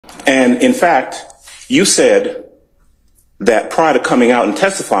And in fact, you said that prior to coming out and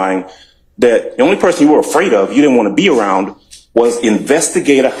testifying, that the only person you were afraid of, you didn't want to be around, was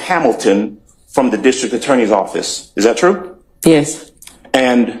Investigator Hamilton from the district attorney's office. Is that true? Yes.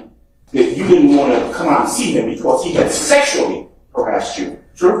 And that you didn't want to come out and see him because he had sexually harassed you.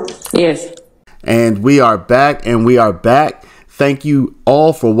 True? Yes. And we are back, Thank you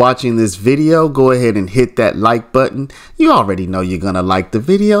all for watching this video. Go ahead and hit that like button. You already know you're going to like the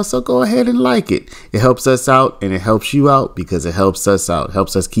video, so go ahead and like it. It helps us out and it helps you out because it helps us out.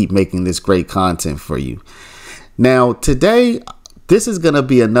 Helps us keep making this great content for you. Now, today, this is going to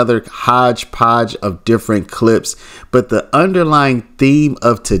be another hodgepodge of different clips, but the underlying theme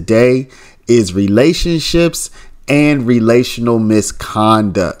of today is relationships and relational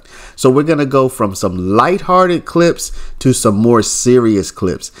misconduct. So we're going to go from some lighthearted clips to some more serious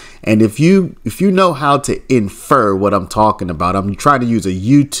clips. And if you know how to infer what I'm talking about, I'm trying to use a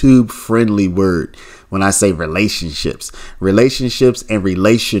YouTube friendly word when I say relationships and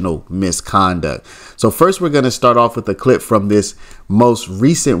relational misconduct. So first we're going to start off with a clip from this most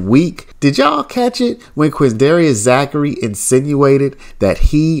recent week. Did y'all catch it when Quindarius Zachary insinuated that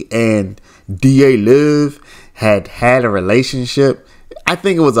he and DA Love had a relationship? I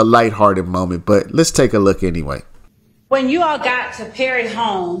think it was a lighthearted moment, but let's take a look anyway. When you all got to Perry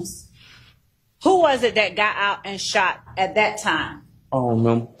Homes, who was it that got out and shot at that time? I don't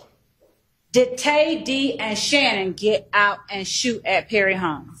remember. Did Tay, D, and Shannon get out and shoot at Perry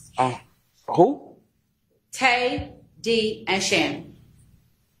Homes? Who? Tay, D, and Shannon.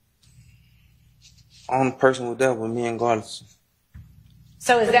 Only person with that was me and Garlison.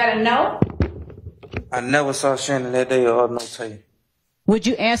 So is that a no? I never saw Shannon that day or no Tay. Would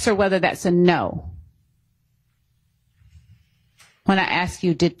you answer whether that's a no? When I ask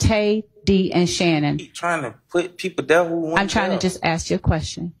you, did Tay, D, and Shannon... Keep trying to put people there who want I'm trying to just ask you a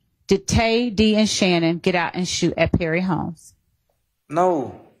question. Did Tay, D, and Shannon get out and shoot at Perry Homes?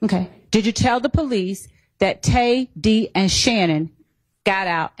 No. Okay. Did you tell the police that Tay, D, and Shannon got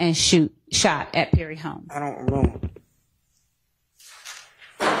out and shot at Perry Homes? I don't remember.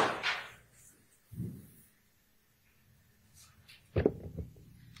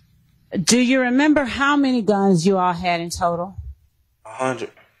 Do you remember how many guns you all had in total? 100.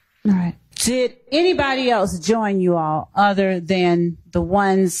 All right. Did anybody else join you all other than the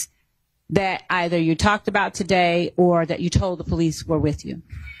ones that either you talked about today or that you told the police were with you?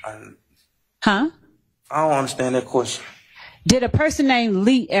 I don't understand that question. Did a person named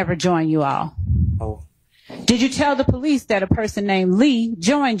Lee ever join you all? No. Did you tell the police that a person named Lee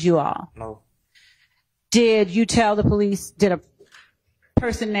joined you all? No. Did you tell the police, did a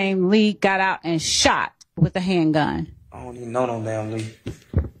person named Lee got out and shot with a handgun? I don't even know no damn Lee.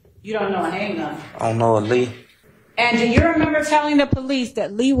 You don't know a handgun? I don't know a Lee. And do you remember telling the police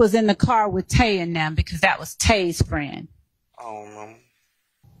that Lee was in the car with Tay and them because that was Tay's friend? I don't remember.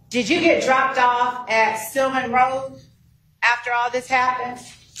 Did you get dropped off at Sylvan Road after all this happened?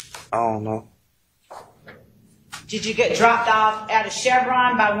 I don't know. Did you get dropped off at a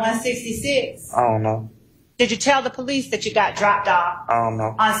Chevron by 166? I don't know. Did you tell the police that you got dropped off I don't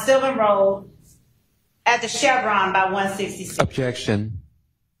know. on Sylvan Road at the Chevron by 166? Objection.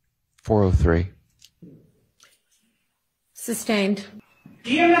 403. Sustained.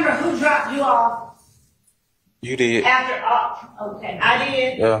 Do you remember who dropped you off? You did. Okay, I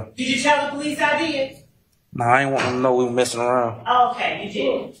did. Yeah. Did you tell the police I did? No, I ain't want them to know we were messing around. Okay, you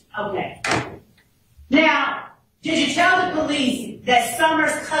did. Okay. Now, did you tell the police that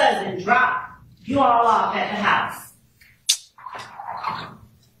Summer's cousin dropped you all off at the house?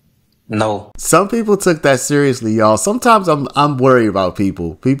 No. Some people took that seriously, y'all. Sometimes I'm worried about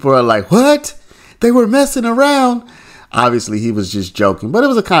people. People are like, what? They were messing around. Obviously, he was just joking, but it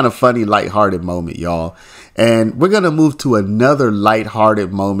was a kind of funny, lighthearted moment, y'all. And we're going to move to another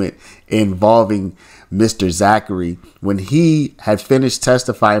lighthearted moment involving Mr. Zachary when he had finished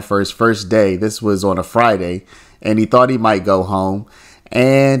testifying for his first day. This was on a Friday, and he thought he might go home.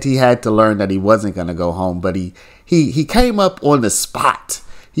 And he had to learn that he wasn't going to go home, but he came up on the spot.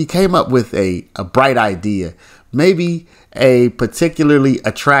 He came up with a bright idea. Maybe a particularly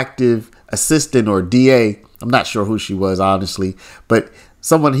attractive assistant or DA. I'm not sure who she was, honestly, but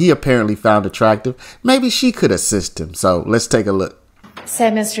someone he apparently found attractive. Maybe she could assist him. So let's take a look.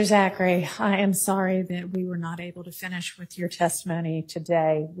 So, Mr. Zachary, I am sorry that we were not able to finish with your testimony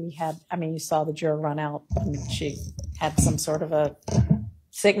today. You saw the juror run out and she had some sort of a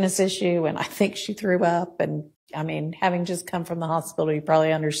sickness issue and I think she threw up. And having just come from the hospital, you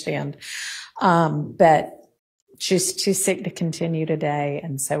probably understand. But she's too sick to continue today.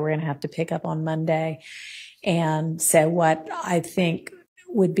 And so we're going to have to pick up on Monday. And so what I think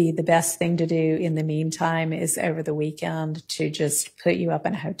would be the best thing to do in the meantime is over the weekend to just put you up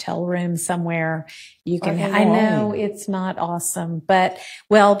in a hotel room somewhere. You can, I know it's not awesome, but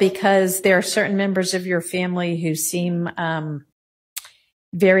well, because there are certain members of your family who seem,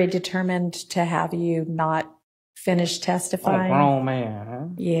 very determined to have you not finish testifying. I'm a grown man, huh?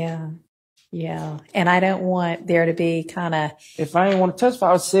 Yeah. Yeah. And I don't want there to be kind of. If I ain't want to testify,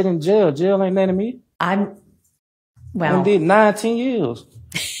 I would sit in jail. Jail ain't letting me. I did 19 years.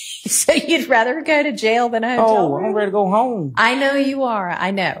 So you'd rather go to jail than a hotel room? I'm ready to go home. I know you are.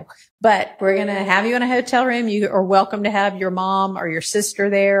 I know. But we're going to have you in a hotel room. You are welcome to have your mom or your sister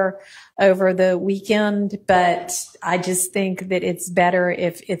there over the weekend. But I just think that it's better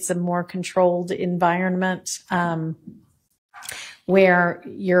if it's a more controlled environment, where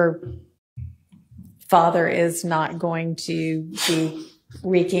your father is not going to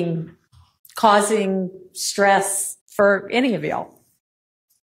be causing stress for any of y'all.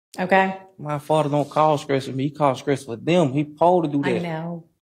 Okay? My father don't cause stress with me. He cause stress with them. He supposed to do that. I know.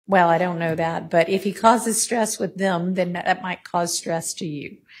 Well, I don't know that. But if he causes stress with them, then that might cause stress to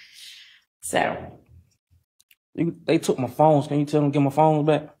you. So. They took my phones. Can you tell them to get my phones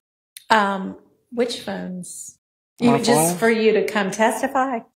back? Which phones? Just for you to come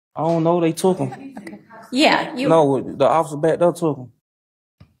testify? I don't know. They took them. Okay. Yeah. No, the officer back there took them.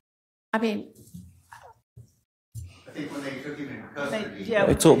 I mean. I think when they took him in custody.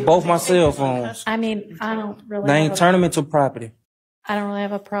 They took both my cell phones. I mean, I don't really. They ain't turn them into property. I don't really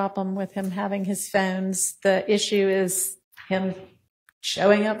have a problem with him having his phones. The issue is him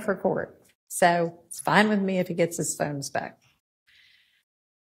showing up for court. So it's fine with me if he gets his phones back.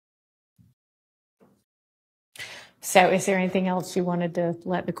 So is there anything else you wanted to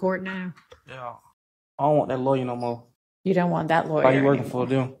let the court know? Yeah. I don't want that lawyer no more. You don't want that lawyer. Why you working for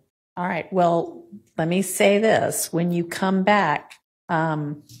them? All right. Well, let me say this. When you come back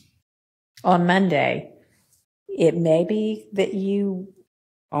on Monday, it may be that you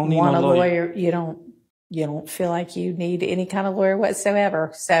want a lawyer. You don't feel like you need any kind of lawyer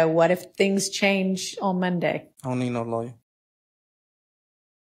whatsoever. So what if things change on Monday? I don't need no lawyer.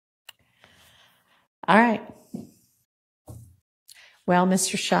 All right. Well,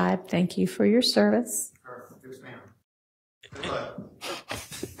 Mr. Scheib, thank you for your service. Yes, ma'am. Good luck.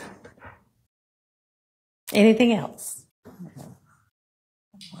 Anything else?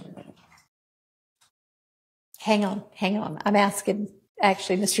 Hang on. I'm asking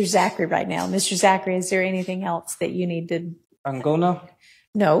actually Mr. Zachary right now. Mr. Zachary, is there anything else that you need to? I can go now?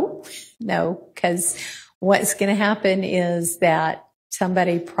 No, because what's going to happen is that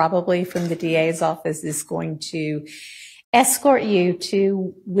somebody probably from the DA's office is going to escort you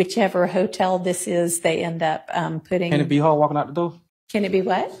to whichever hotel this is they end up putting. Can it be her walking out the door? Can it be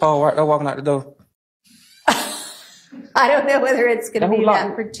what? Oh, right, they're walking out the door. I don't know whether it's going to be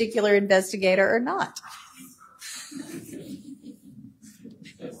that particular investigator or not.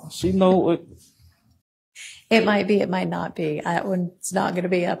 She know it. It might be, it might not be. It's not going to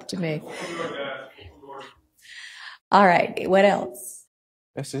be up to me. All right. What else?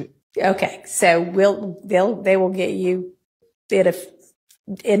 That's it. Okay. So they will get you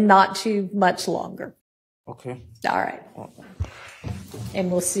in not too much longer. Okay. All right.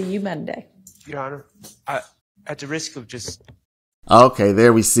 And we'll see you Monday. Your Honor, at the risk of just... Okay,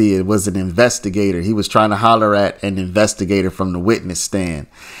 there we see it was an investigator. He was trying to holler at an investigator from the witness stand.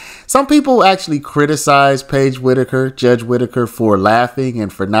 Some people actually criticize Judge Whitaker, for laughing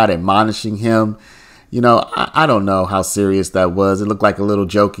and for not admonishing him. You know, I don't know how serious that was. It looked like a little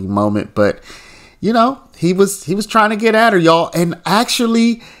joking moment, but you know, he was trying to get at her, y'all. And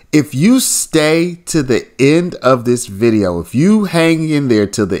actually, if you stay to the end of this video, if you hang in there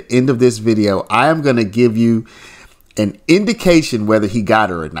to the end of this video, I am going to give you an indication whether he got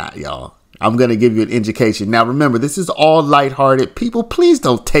her or not, y'all. I'm going to give you an indication. Now, remember, this is all lighthearted. People, please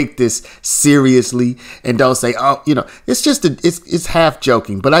don't take this seriously and don't say, oh, you know, it's just, it's half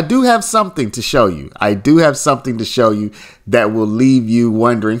joking. But I do have something to show you. I do have something to show you that will leave you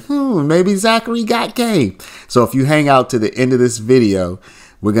wondering, maybe Zachary got game. So if you hang out to the end of this video,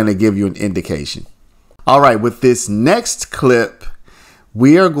 we're going to give you an indication. All right, with this next clip,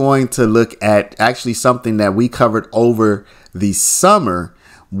 we are going to look at actually something that we covered over the summer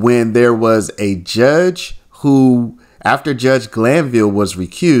when there was a judge who, after Judge Glanville was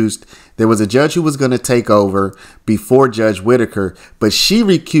recused, there was a judge who was going to take over before Judge Whitaker, but she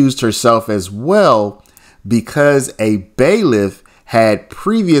recused herself as well because a bailiff had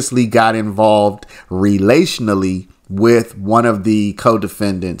previously got involved relationally with one of the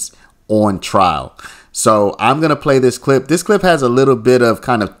co-defendants on trial. So I'm going to play this clip. This clip has a little bit of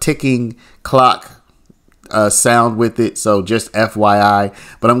kind of ticking clock sound with it, so just FYI.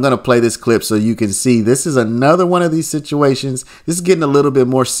 But I'm going to play this clip so you can see this is another one of these situations. This is getting a little bit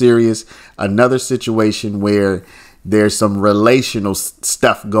more serious. Another situation where there's some relational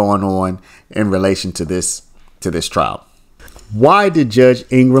stuff going on in relation to this trial. Why did Judge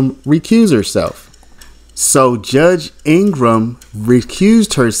Ingram recuse herself? So Judge Ingram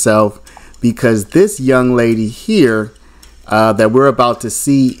recused herself because this young lady here that we're about to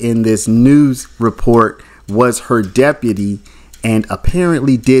see in this news report was her deputy and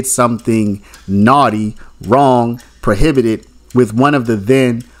apparently did something naughty, wrong, prohibited with one of the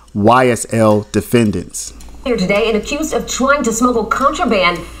then YSL defendants. Here today and accused of trying to smuggle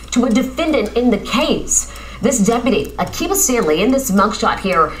contraband to a defendant in the case. This deputy, Akiba Stanley, in this mugshot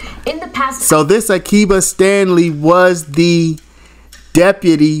here, in the past. So this Akiba Stanley was the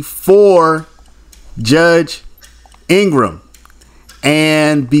deputy for Judge Ingram.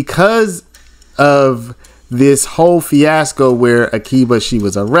 And because of this whole fiasco where Akiba, she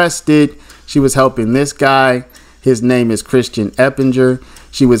was arrested, she was helping this guy. His name is Christian Eppinger.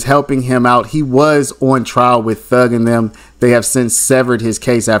 She was helping him out. He was on trial with Thug and them. They have since severed his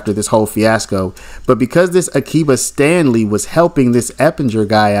case after this whole fiasco. But because this Akiba Stanley was helping this Eppinger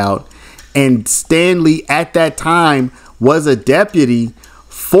guy out, and Stanley at that time was a deputy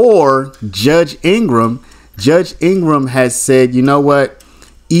for Judge Ingram, Judge Ingram has said, you know what?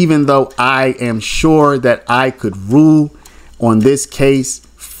 Even though I am sure that I could rule on this case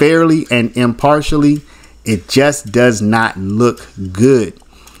fairly and impartially, it just does not look good.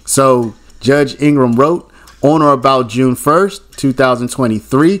 So Judge Ingram wrote, on or about June 1st,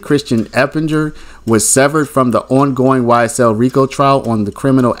 2023, Christian Eppinger was severed from the ongoing YSL RICO trial on the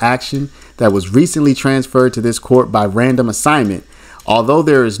criminal action that was recently transferred to this court by random assignment. Although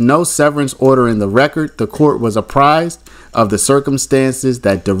there is no severance order in the record, the court was apprised of the circumstances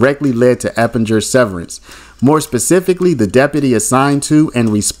that directly led to Eppinger's severance. More specifically, the deputy assigned to and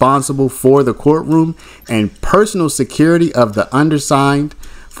responsible for the courtroom and personal security of the undersigned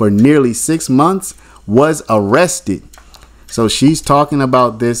for nearly 6 months was arrested. So she's talking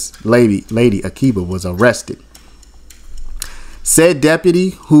about this lady Akiba was arrested. Said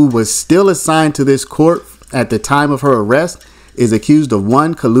deputy, who was still assigned to this court at the time of her arrest, is accused of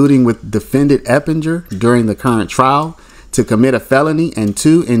 1, colluding with defendant Eppinger during the current trial to commit a felony, and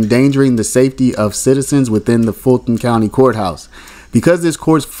 2, endangering the safety of citizens within the Fulton County Courthouse. Because this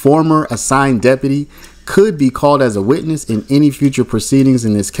court's former assigned deputy could be called as a witness in any future proceedings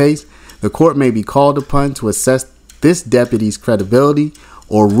in this case, the court may be called upon to assess this deputy's credibility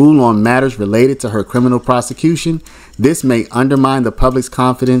or rule on matters related to her criminal prosecution. This may undermine the public's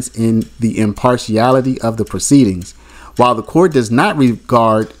confidence in the impartiality of the proceedings. While the court does not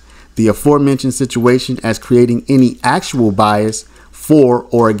regard the aforementioned situation as creating any actual bias for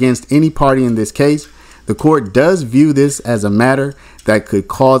or against any party in this case, the court does view this as a matter that could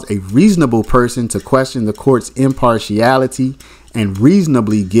cause a reasonable person to question the court's impartiality and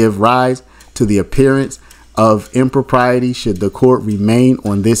reasonably give rise to the appearance of impropriety should the court remain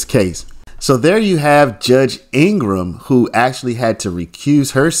on this case. So there you have Judge Ingram, who actually had to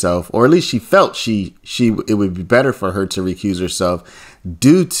recuse herself, or at least she felt it would be better for her to recuse herself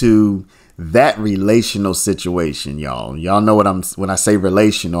due to that relational situation, y'all. Y'all know when I say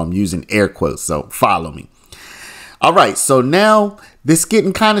relational, I'm using air quotes, so follow me. All right, so now this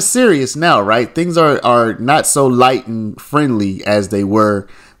getting kind of serious now, right? Things are not so light and friendly as they were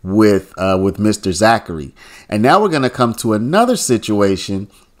with Mr. Zachary. And now we're going to come to another situation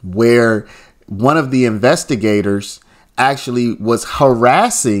where one of the investigators actually was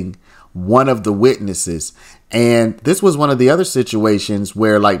harassing one of the witnesses. And this was one of the other situations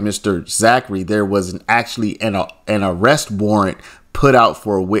where, like Mr. Zachary, there was actually an arrest warrant put out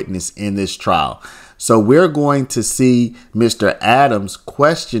for a witness in this trial. So we're going to see Mr. Adams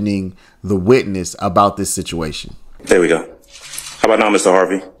questioning the witness about this situation. There we go. How about now, Mr.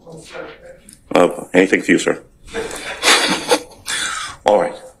 Harvey? Anything for you, sir? All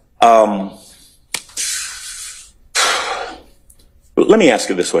right. Let me ask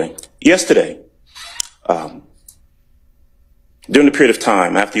you this way. Yesterday, during the period of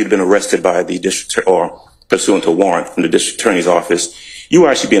time after you'd been arrested by the district or pursuant to a warrant from the district attorney's office, you were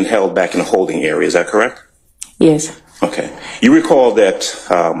actually being held back in a holding area. Is that correct? Yes. Okay. You recall that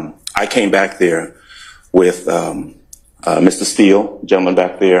I came back there with Mr. Steele, gentleman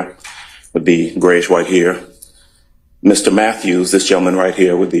back there with the grayish white hair, Mr. Matthews, this gentleman right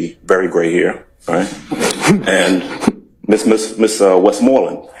here with the very gray hair, right, and Miss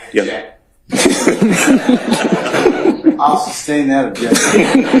Westmoreland. Yeah. I'll sustain that objection.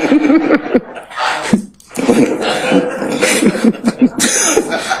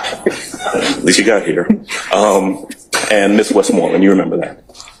 At least you got here. And Miss Westmoreland, you remember that?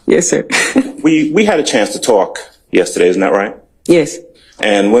 Yes, sir. We had a chance to talk yesterday, isn't that right? Yes.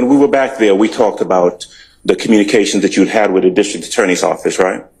 And when we were back there, we talked about the communications that you'd had with the district attorney's office,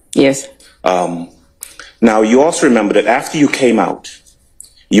 right? Yes. Now, you also remember that after you came out,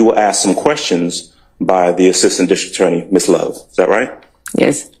 you were asked some questions by the assistant district attorney, Miss Love. Is that right?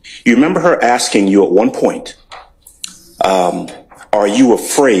 Yes. You remember her asking you at one point, are you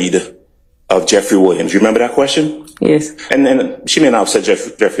afraid of Jeffrey Williams? You remember that question? Yes. And then she may not have said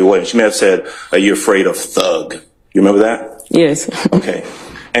Jeffrey Williams. She may have said, are you afraid of Thug? You remember that? Yes. Okay.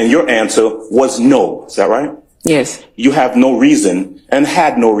 And your answer was no. Is that right? Yes. You have no reason and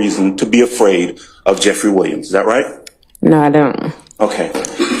had no reason to be afraid of Jeffrey Williams. Is that right? No, I don't. Okay.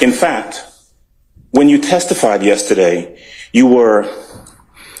 In fact, when you testified yesterday, you were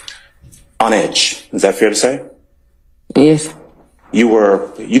on edge. Is that fair to say? Yes. You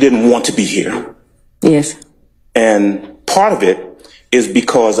didn't want to be here. Yes. And part of it is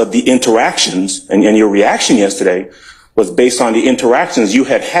because of the interactions, and your reaction yesterday was based on the interactions you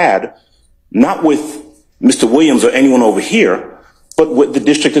had, not with Mr. Williams or anyone over here, but with the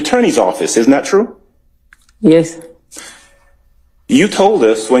district attorney's office. Isn't that true? Yes. You told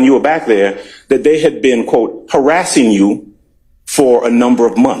us when you were back there that they had been, quote, harassing you for a number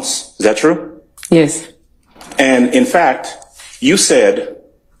of months. Is that true? Yes. And in fact, you said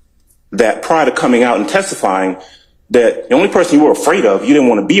that prior to coming out and testifying, that the only person you were afraid of, you didn't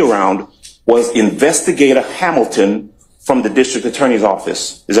want to be around, was Investigator Hamilton from the district attorney's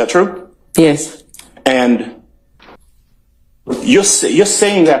office. Is that true? Yes. And you're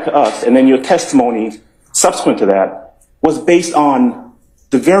saying that to us, and then your testimony subsequent to that was based on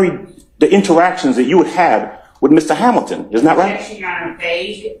the interactions that you had with Mr. Hamilton. Isn't that right? Objection, Your Honor,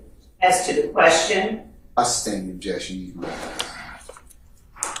 vague as to the question. I stand the objection.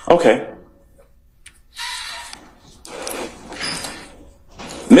 Okay.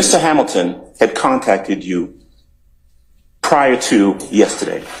 Mr. Hamilton had contacted you prior to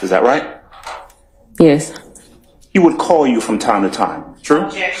yesterday. Is that right? Yes. He would call you from time to time. True?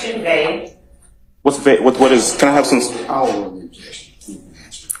 Objection, vague. What's vague? What is? Can I have some? I'll the objection.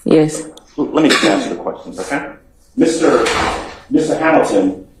 Yes. Let me just answer the questions, okay? Mr.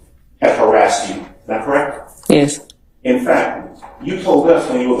 Hamilton had harassed you. Is that correct? Yes. In fact, you told us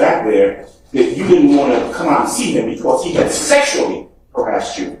when you were back there that you didn't want to come out and see him because he had sexually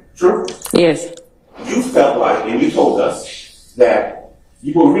harassed you. True? Yes. You felt like, and you told us, that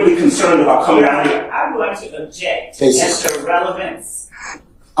you were really concerned about coming out here. I'm going to object as to relevance.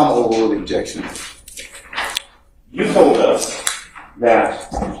 I'm over the objection. You told us that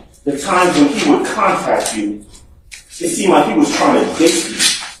the times when he would contact you, it seemed like he was trying to date you.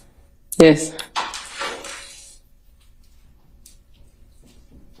 Yes.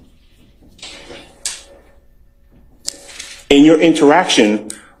 In your interaction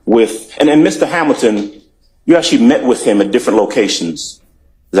with, and Mr. Hamilton, you actually met with him at different locations.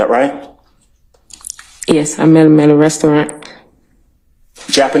 Is that right? Yes, I met him at a restaurant.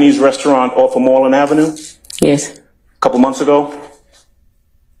 Japanese restaurant off of Moreland Avenue? Yes. A couple months ago?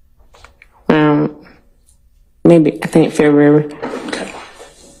 Maybe, I think February. Okay.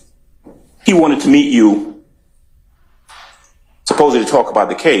 He wanted to meet you, supposedly to talk about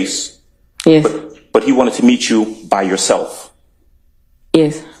the case. Yes. But he wanted to meet you by yourself.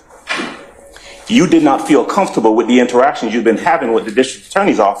 Yes. You did not feel comfortable with the interactions you've been having with the district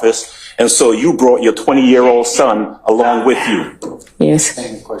attorney's office, and so you brought your 20-year-old son along with you. Yes.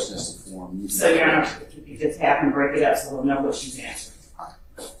 Same question as the form. So, Your Honor, if you could just have him break it up so we'll know what she's answering.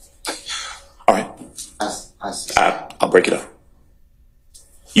 All right. I'll break it up.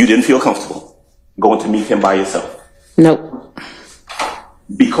 You didn't feel comfortable going to meet him by yourself. Nope.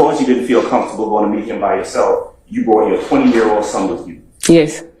 Because you didn't feel comfortable going to meet him by yourself, you brought your 20-year-old son with you.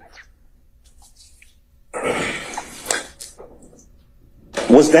 Yes.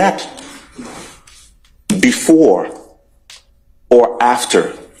 Was that before or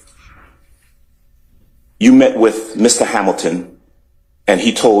after you met with Mr. Hamilton and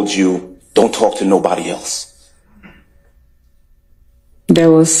he told you, don't talk to nobody else? That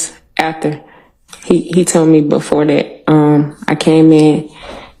was after. He told me before that. I came in,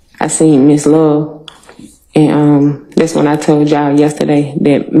 I seen Miss Love, and that's when I told y'all yesterday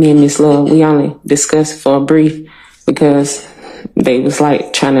that me and Miss Love, we only discussed for a brief because they was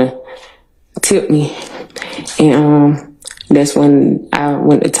like trying to tip me. And that's when I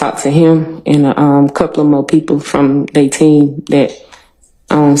went to talk to him and a couple of more people from their team that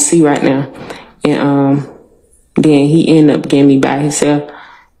I don't see right now. And then he ended up getting me by himself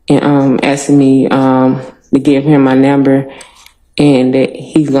and asking me to give him my number and that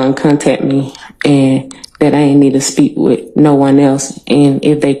he's gonna contact me, and that I ain't need to speak with no one else. And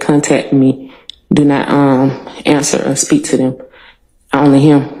if they contact me, do not answer or speak to them. Only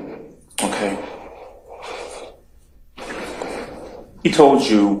him. Okay. He told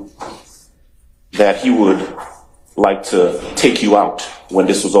you that he would like to take you out when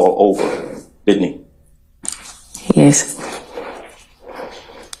this was all over, didn't he? Yes.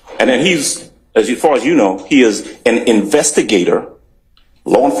 And then he's, as far as you know, he is an investigator,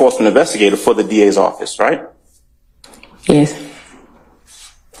 law enforcement investigator for the DA's office, right? Yes.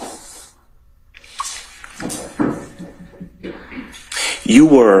 You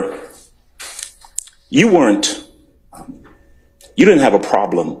didn't have a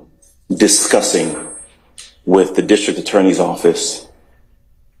problem discussing with the district attorney's office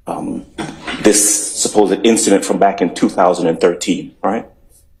this supposed incident from back in 2013, right?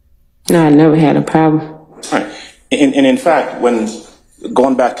 No, I never had a problem. Right. And in fact, when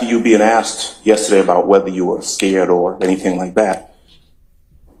going back to you being asked yesterday about whether you were scared or anything like that,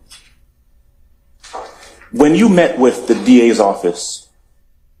 when you met with the DA's office,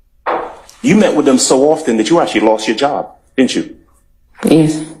 you met with them so often that you actually lost your job, didn't you?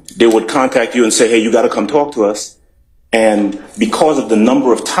 Yes. They would contact you and say, hey, you got to come talk to us. And because of the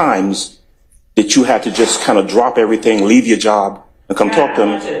number of times that you had to just kind of drop everything, leave your job, and come talk to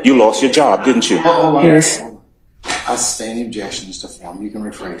them, you lost your job, didn't you? Yes. I sustain the objection, Mr. Form. You can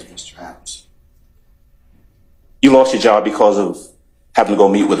rephrase, Mr. Adams. You lost your job because of having to go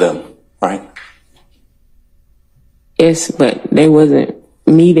meet with them, right? Yes, but they wasn't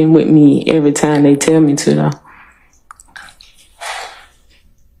meeting with me every time they tell me to, though.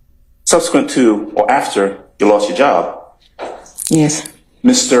 Subsequent to or after you lost your job, yes,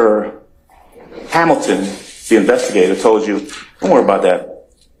 Mr. Hamilton, the investigator, told you, don't worry about that.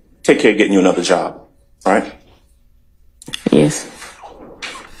 Take care of getting you another job, right? Yes.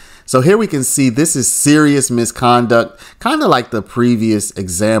 So here we can see this is serious misconduct, kind of like the previous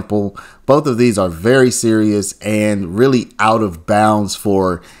example. Both of these are very serious and really out of bounds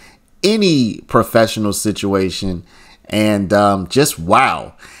for any professional situation. And just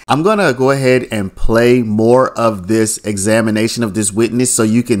wow. I'm going to go ahead and play more of this examination of this witness so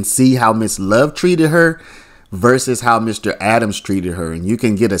you can see how Miss Love treated her versus how Mr. Adams treated her. And you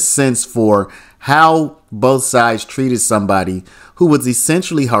can get a sense for how both sides treated somebody who was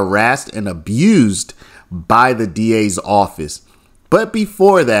essentially harassed and abused by the DA's office. But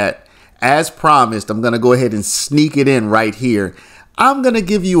before that, as promised, I'm going to go ahead and sneak it in right here. I'm going to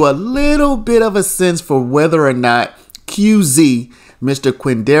give you a little bit of a sense for whether or not QZ, Mr.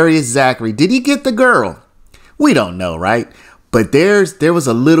 Quindarius Zachary, did he get the girl? We don't know, right? But there was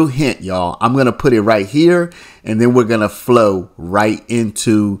a little hint, y'all. I'm going to put it right here, and then we're going to flow right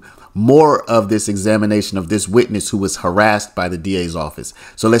into more of this examination of this witness who was harassed by the DA's office.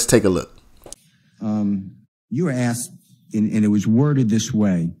 So let's take a look. You were asked, and it was worded this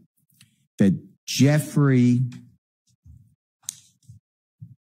way, that Jeffrey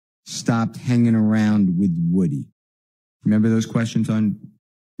stopped hanging around with Woody. Remember those questions on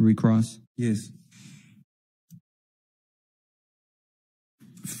recross? Yes.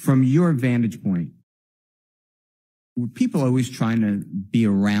 From your vantage point, were people always trying to be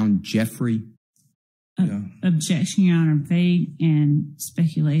around Jeffrey? Yeah. Objection, Your Honor. Vague and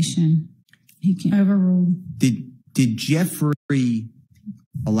speculation. He can overrule. Did Jeffrey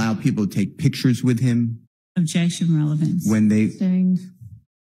allow people to take pictures with him? Objection, relevance. When they... Sustained.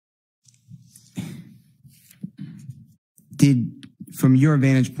 From your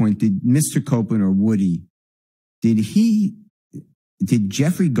vantage point, did Mr. Copeland or Woody, did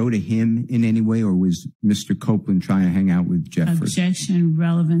Jeffrey go to him in any way, or was Mr. Copeland trying to hang out with Jeffrey? Objection,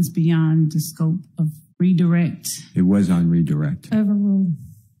 relevance beyond the scope of redirect. It was on redirect. Overruled.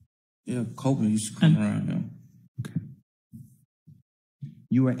 Yeah, Copeland used to come around him. Okay.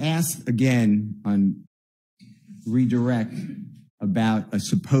 You were asked again on redirect about a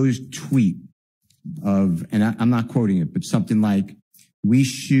supposed tweet of, and I'm not quoting it, but something like, we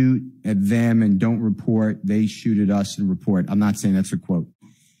shoot at them and don't report. They shoot at us and report. I'm not saying that's a quote.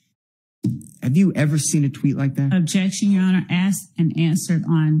 Have you ever seen a tweet like that? Objection, Your Honor. Asked and answered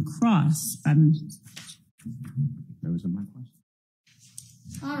on cross. That was my question.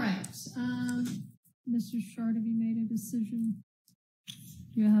 All right. Mr. Short, have you made a decision?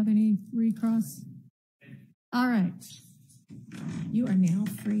 Do you have any recross? All right. You are now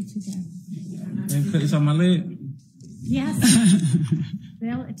free to go. And put this on my leg? Yes.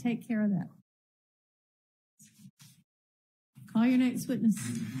 They'll take care of that. Call your next witness.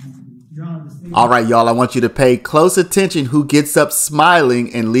 All right, y'all, I want you to pay close attention who gets up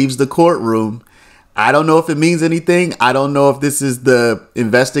smiling and leaves the courtroom. I don't know if it means anything. I don't know if this is the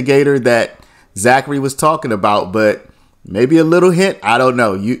investigator that Zachary was talking about, but maybe a little hint. I don't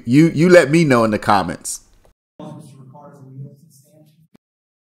know. You let me know in the comments.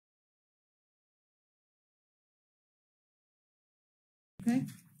 Okay.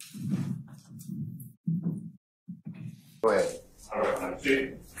 Go ahead. All right,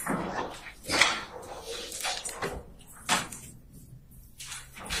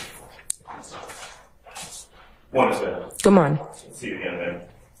 Good morning. See you again, man.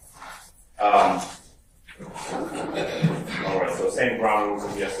 All right, so same ground rules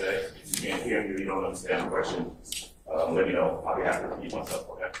as yesterday. If you can't hear me, you don't understand the question, let me know. I'll be happy to repeat myself,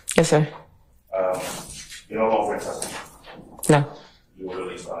 okay? Yes, sir. You're no longer in custody. No. You were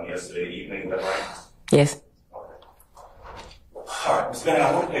released on yesterday evening, is that right? Yes. Okay. All right, Ms. Bennett,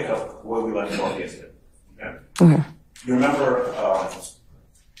 I want to pick up where we left off yesterday, okay? Okay. You remember I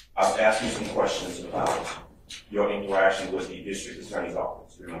was asking you some questions about your interaction with the district attorney's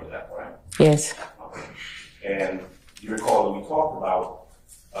office. You remember that, right? Yes. Okay. And you recall that we talked about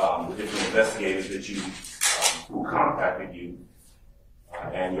the different investigators that you who contacted you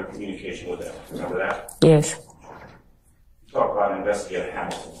and your communication with them. Remember that? Yes. You talked about Investigator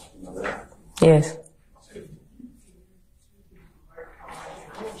Hamilton. Remember that? Yes.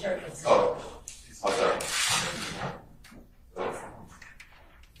 Oh, sorry.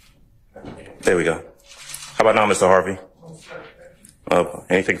 There we go. How about now, Mr. Harvey?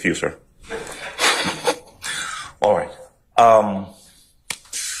 Anything for you, sir? All right.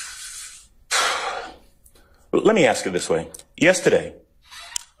 Let me ask you this way. Yesterday,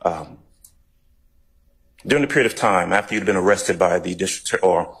 during the period of time after you'd been arrested by the district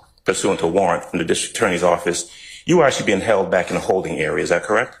or pursuant to a warrant from the district attorney's office, you were actually being held back in a holding area. Is that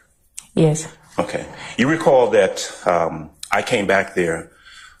correct? Yes. Okay. You recall that I came back there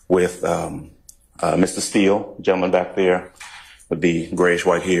with Mr. Steele, gentleman back there with the grayish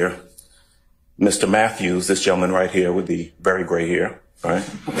white hair, Mr. Matthews, this gentleman right here with the very gray hair, right,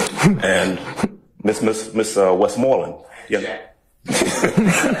 and Miss Westmoreland. Yeah.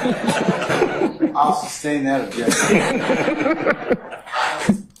 I'll sustain that objection.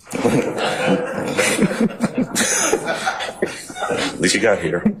 At least you got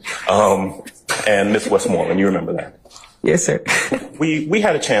here. And Miss Westmoreland, you remember that? Yes, sir. We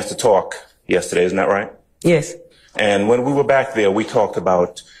had a chance to talk yesterday, isn't that right? Yes. And when we were back there, we talked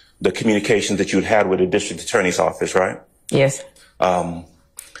about the communications that you'd had with the district attorney's office, right? Yes.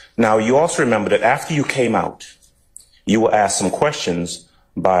 Now, you also remember that after you came out, you were asked some questions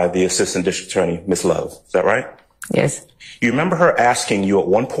by the assistant district attorney, Miss Love. Is that right? Yes. You remember her asking you at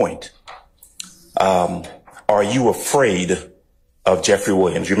one point, are you afraid of Jeffrey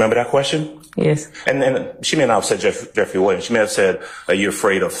Williams? You remember that question? Yes. And she may not have said Jeffrey Williams. She may have said, are you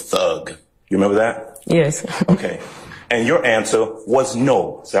afraid of Thug? You remember that? Yes. Okay. And your answer was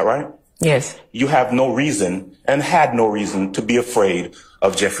no. Is that right? Yes. You have no reason and had no reason to be afraid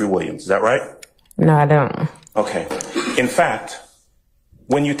of Jeffrey Williams. Is that right? No, I don't. Okay. In fact,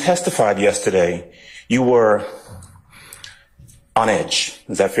 when you testified yesterday, you were on edge.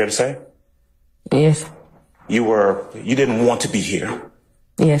 Is that fair to say? Yes. You didn't want to be here.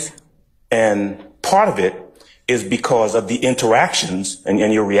 Yes. And part of it is because of the interactions, and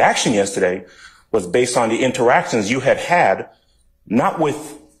your reaction yesterday was based on the interactions you had, not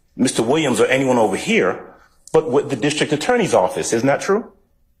with Mr. Williams or anyone over here, but with the district attorney's office. Isn't that true?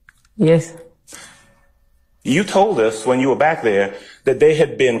 Yes. You told us when you were back there that they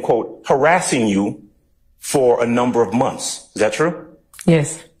had been, quote, harassing you for a number of months. Is that true?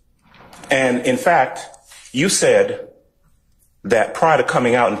 Yes. And in fact, you said that prior to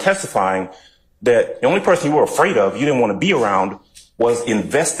coming out and testifying, that the only person you were afraid of, you didn't want to be around, was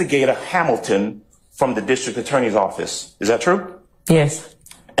Investigator Hamilton from the district attorney's office. Is that true? Yes.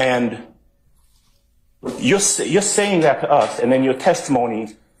 And you're saying that to us, and then your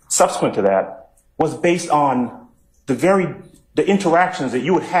testimony subsequent to that was based on the interactions that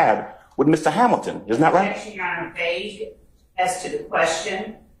you had with Mr. Hamilton. Isn't that right? Objection, Your Honor, vague as to the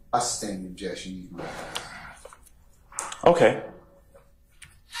question. I sustain the objection. Okay.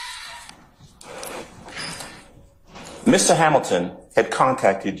 Mr. Hamilton had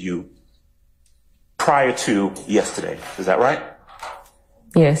contacted you prior to yesterday. Is that right?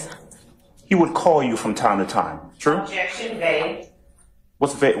 Yes. He would call you from time to time. True? Objection, vague.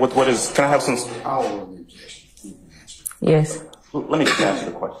 What's vague? What is, can I have some? Yes. Let me just answer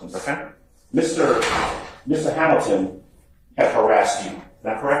the questions, okay? Mr. Hamilton had harassed you. Is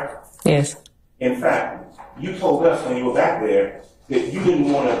that correct? Yes. In fact, you told us when you were back there that you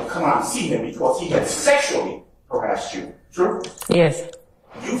didn't want to come out and see him because he had sexually harassed you. True? Yes.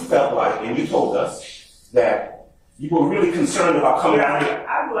 you felt like, and you told us, that you were really concerned about coming out here.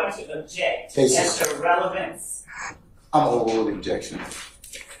 I'm going to object as to relevance. I'm overruling objection.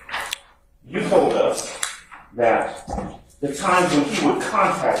 You told us that the times when he would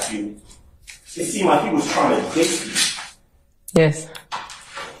contact you, it seemed like he was trying to date you. Yes.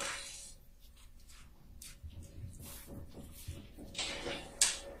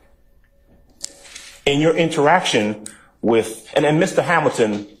 In your interaction with, and Mr.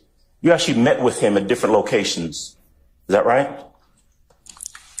 Hamilton, you actually met with him at different locations. Is that right?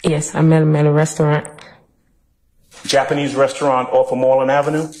 Yes, I met him at a restaurant. Japanese restaurant off of Moreland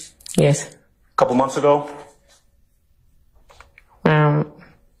Avenue? Yes. A couple months ago?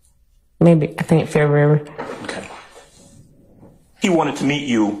 Maybe, I think February. Okay. He wanted to meet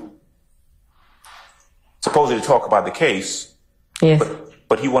you, supposedly to talk about the case. Yes.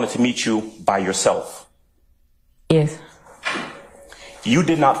 But he wanted to meet you by yourself. Yes. You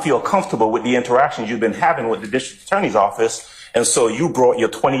did not feel comfortable with the interactions you've been having with the district attorney's office, and so you brought your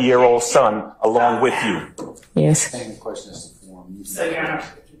 20-year-old son along with you. Yes. Any questions for him? So, Your Honor,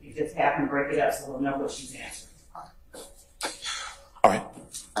 if you just have him break it up so we'll know what she's answering. All right.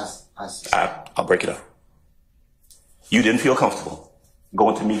 I'll break it up. You didn't feel comfortable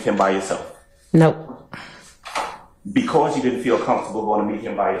going to meet him by yourself? Nope. Because you didn't feel comfortable going to meet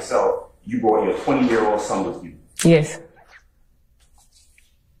him by yourself, you brought your 20-year-old son with you? Yes.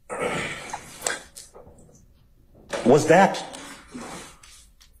 Was that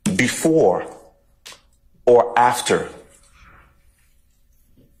before or after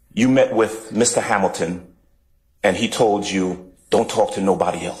you met with Mr. Hamilton and he told you, don't talk to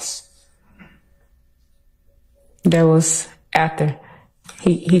nobody else? That was after.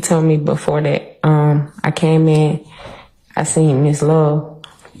 He told me before that. I came in, I seen Miss Love,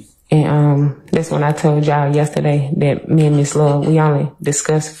 and that's when I told y'all yesterday that me and Miss Love, we only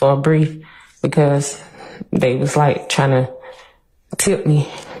discussed for a brief because they was like trying to tip me.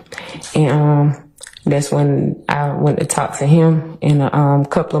 And that's when I went to talk to him and a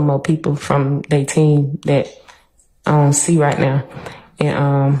couple of more people from their team that I don't see right now.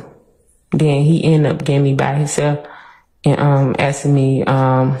 And then he ended up getting me by himself and asking me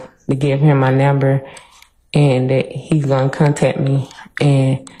to give him my number and that he's gonna contact me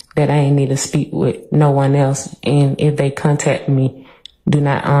and that I ain't need to speak with no one else. And if they contact me, do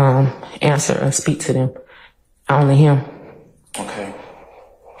not answer or speak to them. Only him. Okay.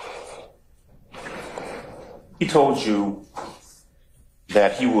 He told you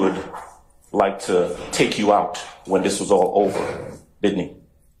that he would like to take you out when this was all over, didn't he?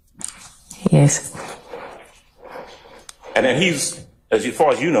 Yes. And then he's, as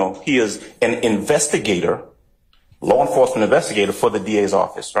far as you know, he is an investigator, law enforcement investigator for the DA's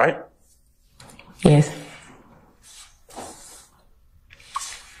office, right? Yes.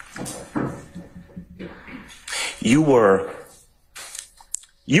 You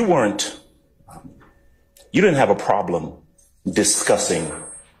didn't have a problem discussing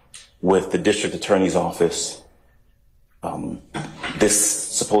with the district attorney's office this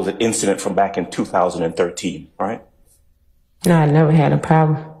supposed incident from back in 2013, right? No, I never had a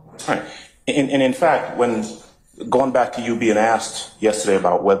problem. Right. And in fact, when going back to you being asked yesterday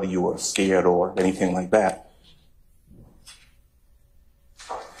about whether you were scared or anything like that,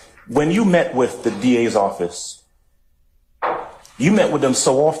 when you met with the DA's office, you met with them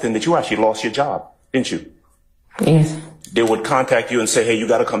so often that you actually lost your job, didn't you? Yes. They would contact you and say, hey, you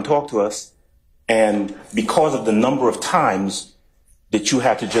got to come talk to us. And because of the number of times that you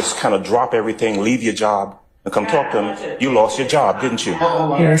had to just kind of drop everything, leave your job, and come talk to them, you lost your job, didn't you?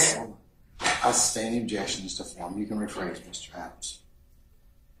 Yes. I sustain the objection, Mr. Form. You can rephrase, Mr. Adams.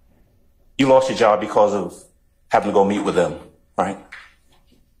 You lost your job because of having to go meet with them, right?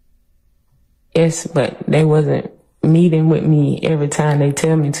 Yes, but they wasn't meeting with me every time they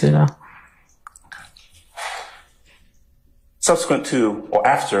tell me to, though. Subsequent to or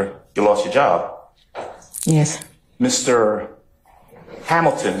after you lost your job, yes, Mr.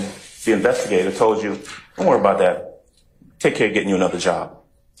 Hamilton, the investigator, told you, don't worry about that. Take care of getting you another job,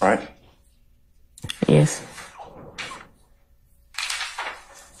 right? Yes.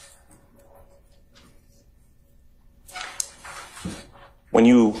 When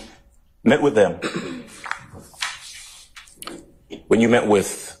you met with them, when you met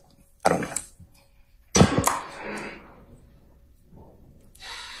with, I don't know,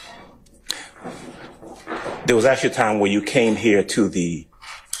 there was actually a time where you came here to the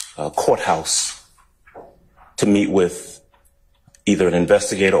courthouse to meet with either an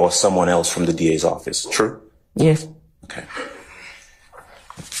investigator or someone else from the DA's office. True? Yes. Okay.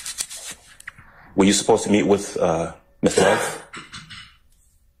 Were you supposed to meet with Ms. Love?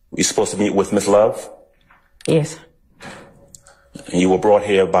 you supposed to meet with Miss Love? Yes. And you were brought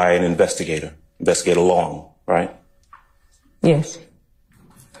here by an investigator, Investigator Long, right? Yes.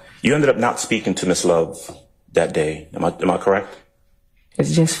 You ended up not speaking to Miss Love that day. Am I correct?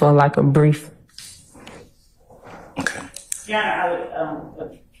 It's just for like a brief. Okay. Your Honor, I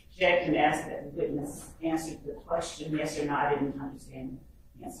would object and ask that the witness answer the question, yes or no. I didn't understand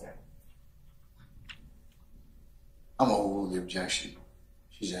the answer. I'm gonna rule the objection.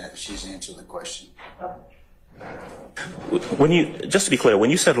 She's answered the question. When you, just to be clear, when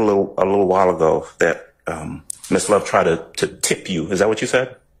you said a little while ago that Miss Love tried to tip you, is that what you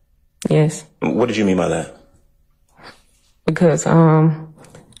said? Yes. What did you mean by that? Because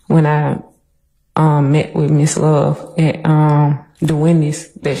when I met with Miss Love at the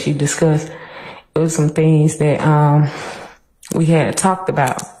Wendy's that she discussed, it was some things that we had talked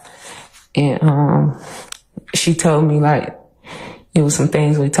about, and she told me like it was some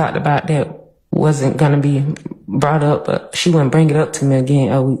things we talked about that wasn't gonna be brought up, but she wouldn't bring it up to me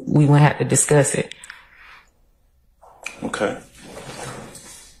again, or we wouldn't have to discuss it. Okay.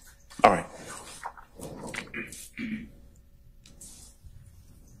 All right.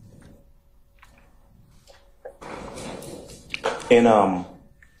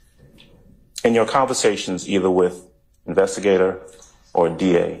 In your conversations, either with investigator or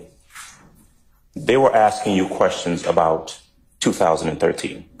DA, they were asking you questions about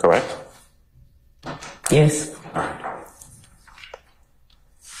 2013, correct? Yes. All right.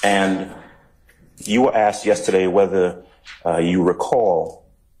 And you were asked yesterday whether you recall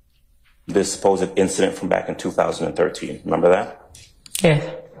this supposed incident from back in 2013. Remember that? Yes.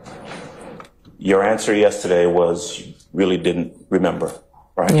 Your answer yesterday was you really didn't remember,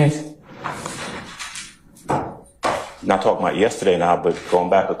 right? Yes. Not talking about yesterday now, but going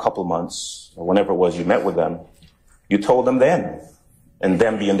back a couple of months, or whenever it was you met with them, you told them then, and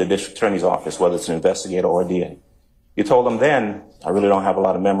them being the district attorney's office, whether it's an investigator or a DA, you told them then, I really don't have a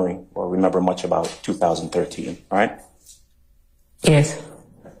lot of memory or remember much about 2013, right? Yes.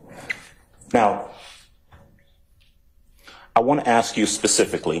 Now, I want to ask you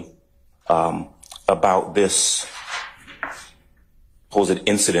specifically about this supposed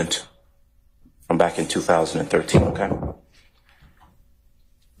incident from back in 2013, okay?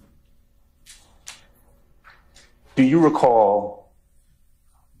 Do you recall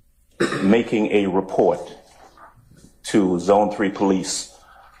making a report to Zone 3 Police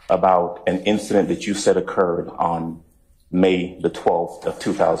about an incident that you said occurred on May the 12th of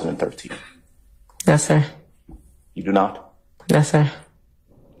 2013? Yes, sir. You do not? Yes, sir.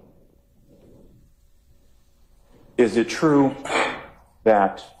 Is it true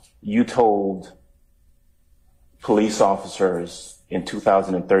that you told police officers in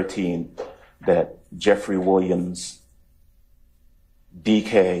 2013 that Jeffrey Williams,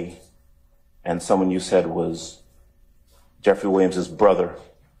 DK, and someone you said was Jeffrey Williams' brother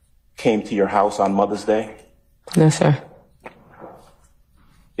came to your house on Mother's Day? Yes, sir.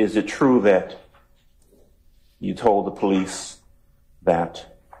 Is it true that you told the police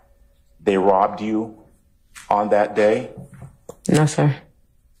that they robbed you on that day? No, sir.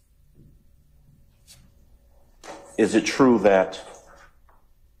 Is it true that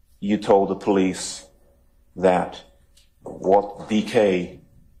you told the police that Walt DK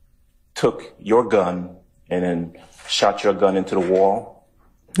took your gun and then shot your gun into the wall?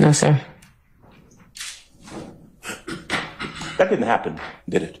 No, sir. That didn't happen,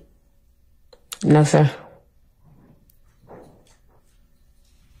 did it? No, sir.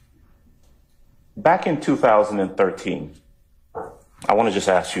 Back in 2013, I want to just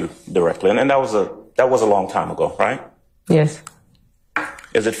ask you directly, and that was a long time ago, right? Yes.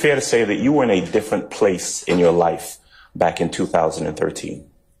 Is it fair to say that you were in a different place in your life back in 2013?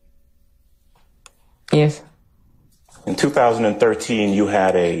 Yes. In 2013, you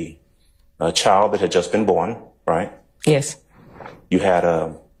had a child that had just been born, right? Yes. You had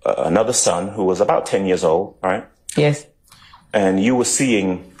another son who was about 10 years old, right? Yes. And you were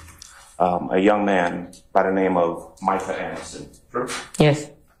seeing a young man by the name of Micah Anderson, true? Yes.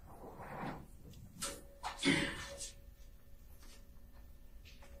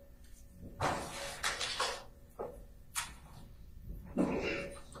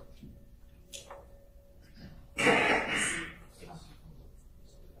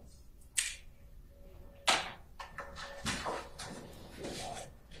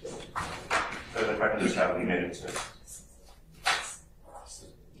 If I can just have a minute to...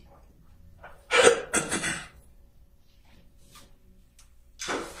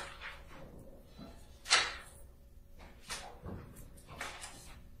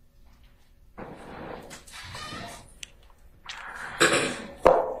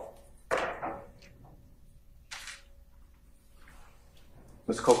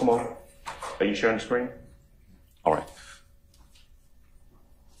 Mr. Kokomo, are you sharing the screen? All right.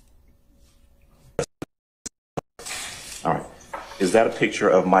 All right. Is that a picture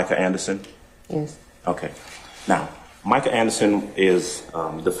of Micah Anderson? Yes. Okay. Now, Micah Anderson is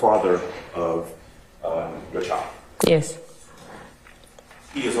the father of your child. Yes.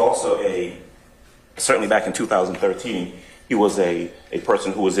 He is also certainly back in 2013, he was a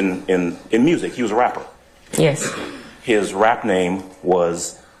person who was in music. He was a rapper. Yes. His rap name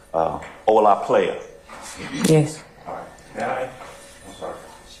was Ola Playa. Yes. All right. May I? I'm sorry.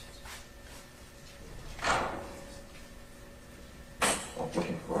 I'm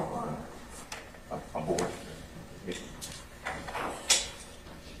looking for a board.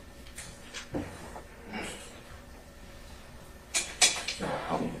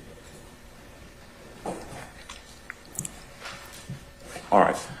 All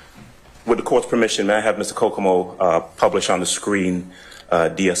right. With the court's permission, may I have Mr. Kokomo publish on the screen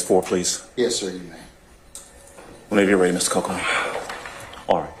DS4, please? Yes, sir, you may. Whenever you're ready, Mr. Kokomo.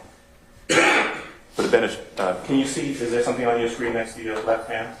 All right. For the benefit, can you see, is there something on your screen next to your left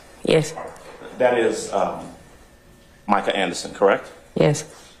hand? Yes. Right. That is Micah Anderson, correct? Yes.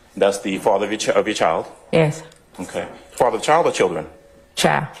 That's the father of your child? Yes. Okay. Father of child or children?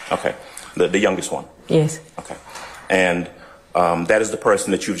 Child. Okay. The youngest one? Yes. Okay. And that is the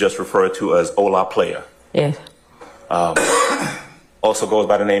person that you've just referred to as Ola Playa? Yes. Also goes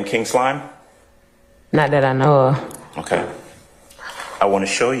by the name King Slime? Not that I know of. Okay. I want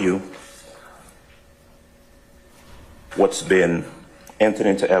to show you what's been entered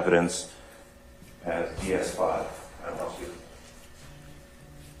into evidence as DS5.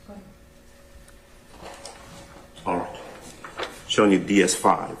 All right. Showing you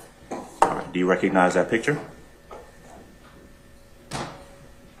DS5. All right. Do you recognize that picture?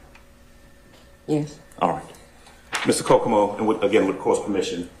 Yes. All right. Mr. Kokomo, and again, with court's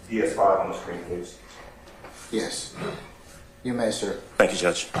permission, DS5 on the screen, please. Yes. You may, sir. Thank you,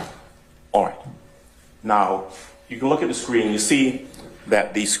 Judge. All right. Now, you can look at the screen. You see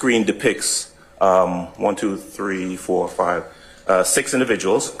that the screen depicts 1, 2, 3, 4, 5, 6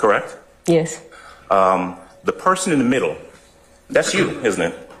 individuals, correct? Yes. The person in the middle, that's you, isn't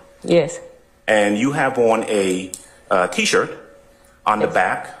it? Yes. And you have on a T-shirt on the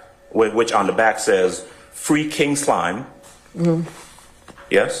back, which on the back says, Free King Slime. Mm-hmm.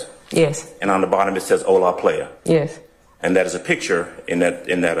 Yes? Yes. And on the bottom it says Ola Playa. Yes. And that is a picture on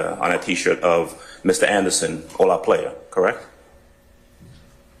that T-shirt of Mr. Anderson, Ola Playa, correct?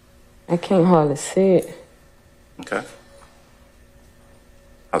 I can't hardly see it. Okay.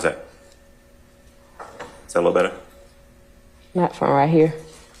 How's that? Is that a little better? Not from right here.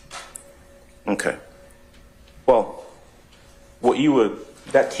 Okay. Well,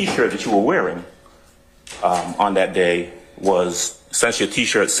 that T-shirt that you were wearing on that day was essentially a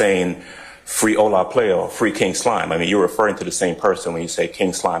T-shirt saying Free Ola Playa or Free King Slime. I mean, you're referring to the same person when you say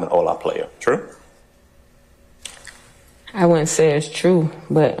King Slime and Ola Playa. True? I wouldn't say it's true,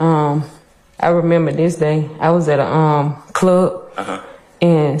 but I remember this day. I was at a club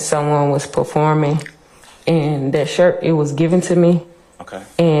and someone was performing, and that shirt, it was given to me. Okay.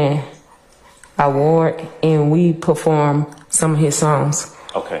 And I wore it, and we performed some of his songs.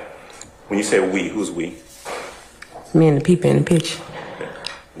 Okay. When you say we, who's we? Me and the people in the picture. Okay.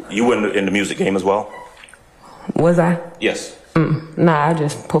 You were in the music game as well? Was I? Yes. Nah, I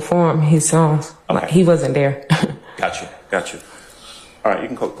just performed his songs. Okay. Like, he wasn't there. Got you. All right,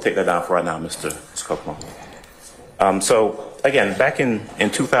 you can take that down for right now, Mr. Kokomo. So, again, back in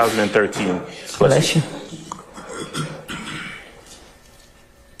 2013, bless you.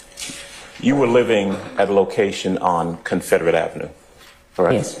 You were living at a location on Confederate Avenue,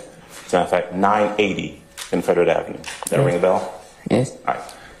 correct? Yes. As a matter of fact, 980 Confederate Avenue. Does that ring a bell? Yes. All right.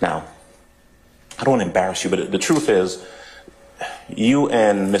 Now, I don't want to embarrass you, but the truth is, you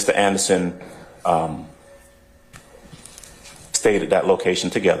and Mr. Anderson stayed at that location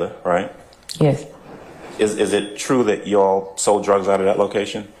together, right? Yes. Is it true that you all sold drugs out of that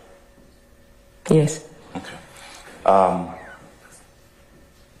location? Yes. Okay.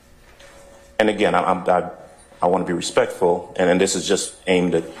 And again, I want to be respectful, and this is just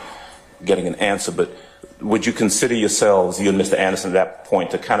aimed at getting an answer, but would you consider yourselves, you and Mr. Anderson at that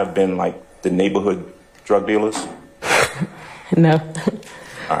point, to kind of been like the neighborhood drug dealers? No.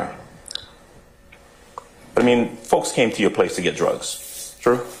 All right. But I mean, folks came to your place to get drugs,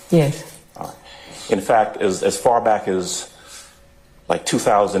 true? Yes. All right. In fact, as far back as like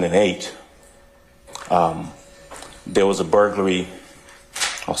 2008, there was a burglary,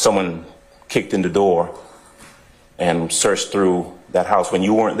 or someone kicked in the door and searched through that house when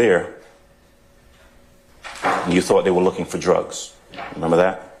you weren't there. And you thought they were looking for drugs. Remember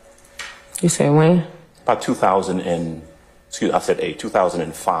that? You said when? About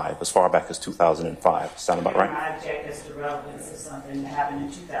 2005, as far back as 2005. Sound about right? I object as to relevance of something that happened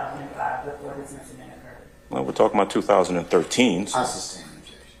in 2005 before this incident occurred. Well, we're talking about 2013. I sustain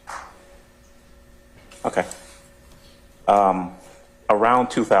objection. Okay. Around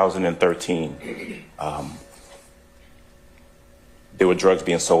 2013, there were drugs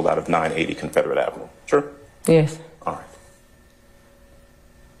being sold out of 980 Confederate Avenue. True? Yes. All right.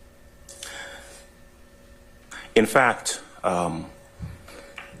 In fact,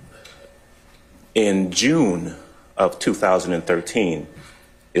 in June of 2013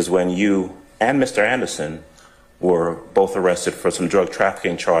 is when you and Mr. Anderson were both arrested for some drug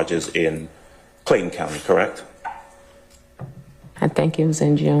trafficking charges in Clayton County, correct? I think it was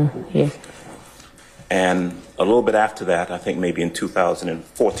in June, yes. And a little bit after that, I think maybe in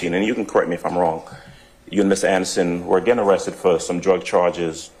 2014, and you can correct me if I'm wrong, you and Mr. Anderson were again arrested for some drug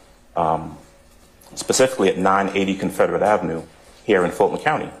charges, specifically at 980 Confederate Avenue here in Fulton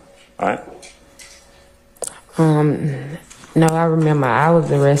County, all right? No, I remember I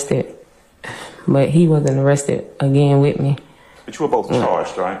was arrested, but he wasn't arrested again with me. But you were both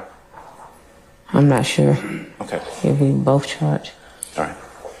charged, right? I'm not sure. Okay. If we both charged. All right.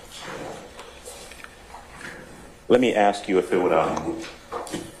 Let me ask you if it would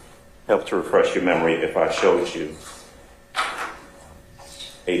help to refresh your memory if I showed you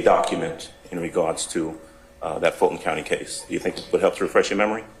a document in regards to that Fulton County case. Do you think it would help to refresh your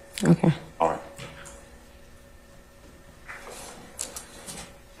memory? Okay. All right.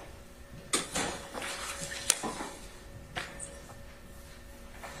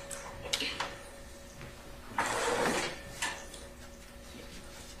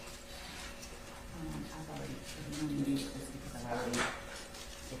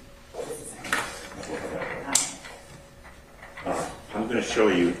 I'm going to show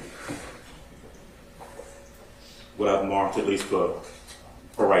you what I've marked, at least for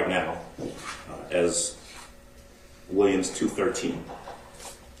right now, as Williams 213.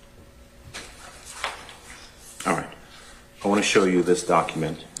 All right. I want to show you this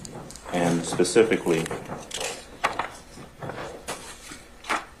document, and specifically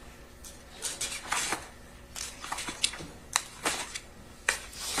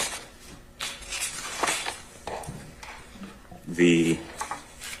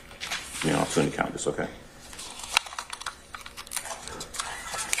I'll soon count this, okay?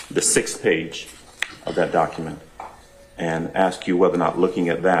 The 6th page of that document, and ask you whether or not looking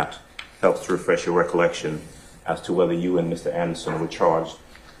at that helps to refresh your recollection as to whether you and Mr. Anderson were charged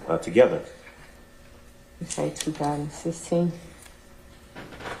together. You say 2016.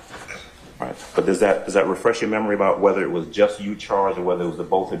 All right, but does that refresh your memory about whether it was just you charged or whether it was the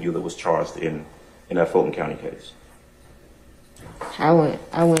both of you that was charged in that Fulton County case? I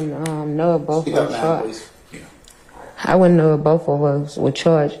wouldn't know if both were charged. I wouldn't know if both of us were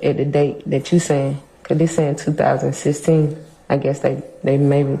charged at the date that you saying, because they're saying 2016. I guess they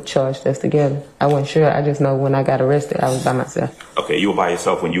maybe charged us together. I wasn't sure. I just know when I got arrested, I was by myself. Okay, you were by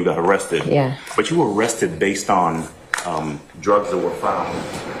yourself when you got arrested. Yeah. But you were arrested based on drugs that were found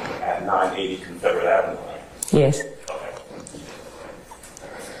at 980 Confederate Avenue. Yes. Okay.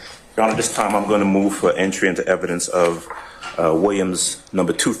 Your Honor, this time I'm going to move for entry into evidence of Williams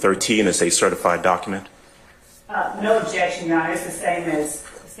number 213 as a certified document. No objection, Your Honor. It's the same as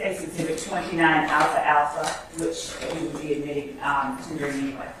State's Exhibit 29 Alpha Alpha, which you would be admitting tendering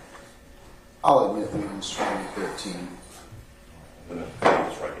anyway. I'll admit Williams 2013.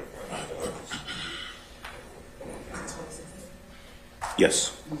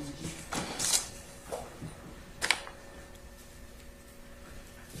 Yes.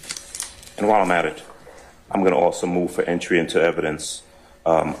 And while I'm at it, I'm going to also move for entry into evidence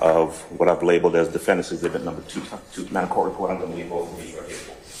of what I've labeled as Defendant's Exhibit number 2, court report. I'm going to leave both of these right here.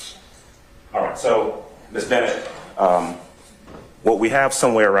 All right, so Ms. Bennett, what we have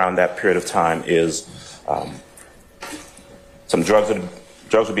somewhere around that period of time is some drugs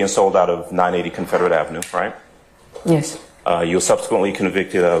were being sold out of 980 Confederate Avenue, right? Yes. You were subsequently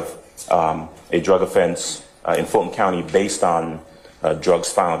convicted of a drug offense in Fulton County based on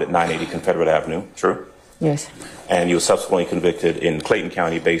drugs found at 980 Confederate Avenue, true? Yes. And you were subsequently convicted in Clayton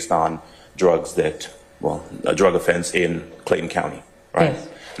County based on drugs that, a drug offense in Clayton County, right? Yes.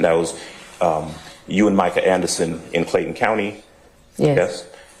 And that was you and Micah Anderson in Clayton County? Yes.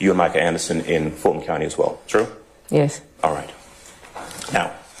 You and Micah Anderson in Fulton County as well, true? Yes. All right.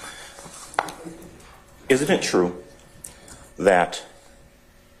 Now, isn't it true that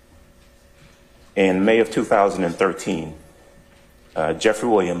in May of 2013, Jeffrey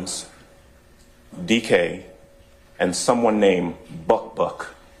Williams, DK, and someone named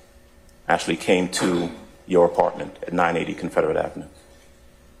Buck actually came to your apartment at 980 Confederate Avenue?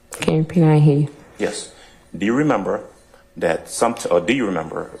 Can you repeat? I hear you. Yes. Do you remember that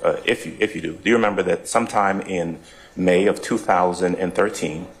if you do you remember that sometime in May of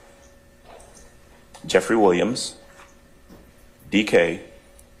 2013, Jeffrey Williams, DK,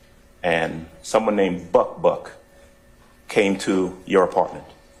 and someone named Buck came to your apartment?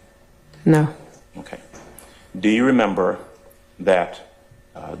 No. Okay. Do you remember that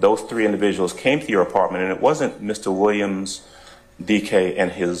those three individuals came to your apartment, and it wasn't Mr. Williams, DK,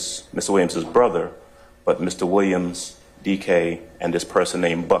 and Mr. Williams' brother, but Mr. Williams, DK, and this person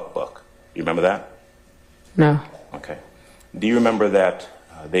named Buck? You remember that? No. Okay. Do you remember that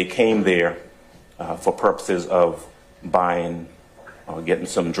they came there for purposes of buying or getting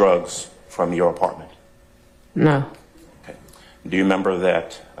some drugs from your apartment? No. Okay. Do you remember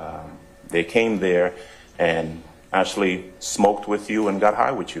that they came there and actually smoked with you and got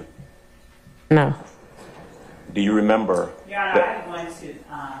high with you? No. Do you remember? Your Honor, I'm going to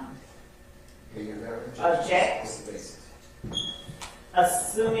object,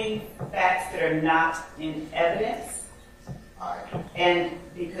 assuming facts that are not in evidence. And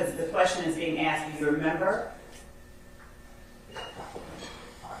because the question is being asked, do you remember?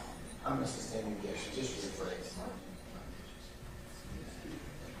 I'm not sustaining the objection, just rephrase.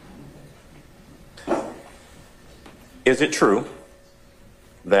 Is it true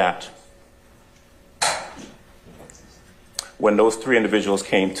that when those three individuals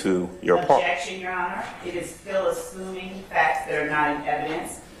came to your apartment? Objection, Your Honor. It is still assuming facts that are not in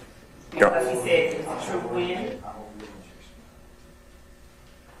evidence. Because he said it was a true when.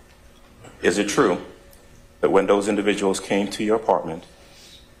 Is it true that when those individuals came to your apartment,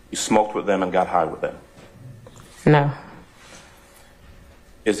 you smoked with them and got high with them? No.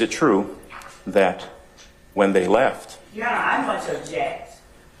 Is it true that when they left? Your Honor, I'm going to object.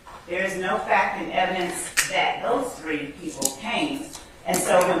 There is no fact and evidence that those three people came. And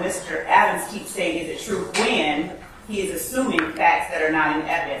so when Mr. Adams keeps saying, is it true when, he is assuming facts that are not in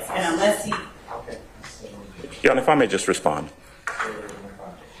evidence. And unless he... Your Honor, if I may just respond.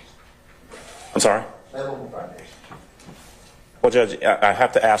 I'm sorry? Well, Judge, I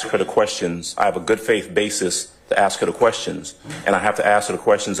have to ask her the questions. I have a good faith basis to ask her the questions. And I have to ask her the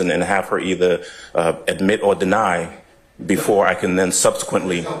questions and have her either admit or deny before I can then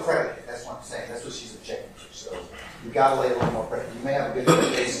subsequently... There's no predicate, that's what I'm saying. That's what she's objecting to. So you've got to lay a little more predicate. You may have a good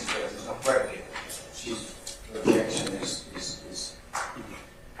faith basis, but there's no predicate. The objection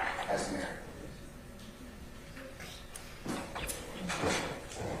has merit.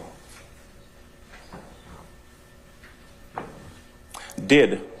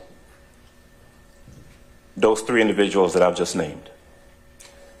 Did those three individuals that I've just named,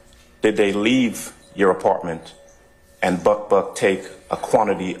 did they leave your apartment and Buck take a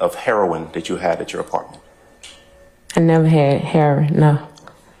quantity of heroin that you had at your apartment? I never had heroin, no.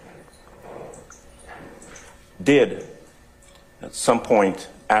 Did, at some point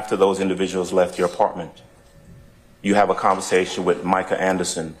after those individuals left your apartment, you have a conversation with Micah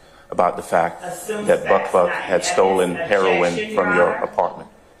Anderson about the fact that Buck had stolen heroin from your apartment?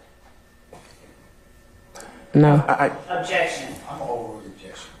 No. Objection. I'm over the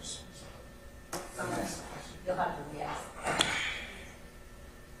objections. You'll have to re-ask.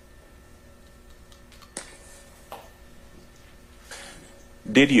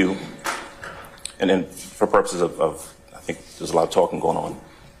 Did you, and then for purposes of I think there's a lot of talking going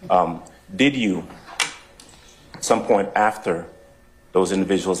on, did you, at some point after those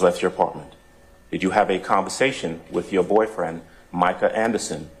individuals left your apartment, did you have a conversation with your boyfriend, Micah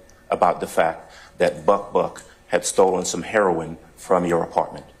Anderson, about the fact that Buck had stolen some heroin from your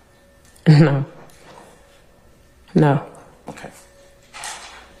apartment? No. No. Okay.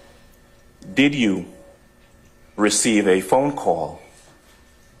 Did you receive a phone call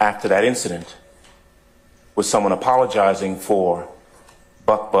after that incident with someone apologizing for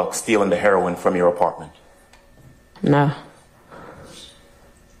Buck stealing the heroin from your apartment? No.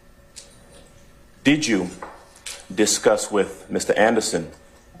 Did you discuss with Mr. Anderson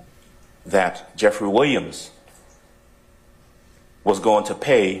that Jeffrey Williams was going to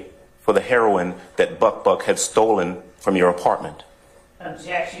pay for the heroin that Buck had stolen from your apartment?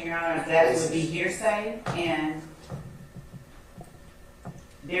 Objection, Your Honor. That would be hearsay, and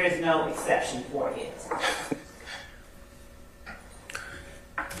there is no exception for it.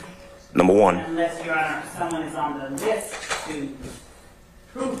 Number one. Unless, Your Honor, someone is on the list to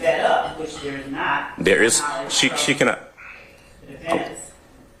prove that up, which there is not. There is. She cannot. The defense.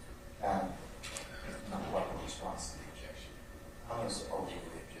 Not what the response to the objection. I was over the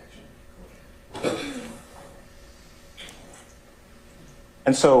objection.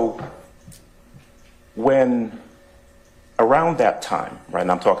 And so when around that time, right, and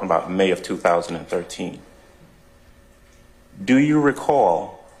I'm talking about May of 2013, do you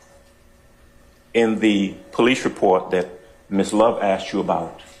recall in the police report that Ms. Love asked you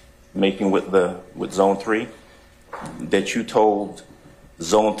about making with Zone 3, that you told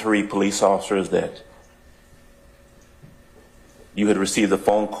Zone 3 police officers that you had received a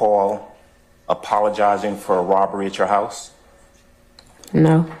phone call apologizing for a robbery at your house?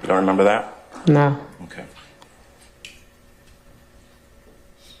 No. You don't remember that? No. Okay.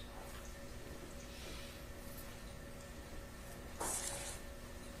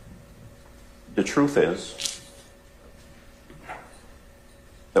 The truth is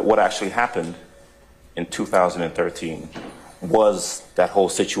that what actually happened in 2013 was that whole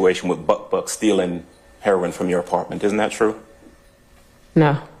situation with Buck stealing heroin from your apartment. Isn't that true? No.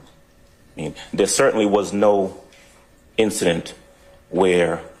 I mean, there certainly was no incident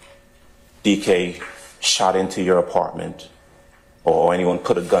where DK shot into your apartment or anyone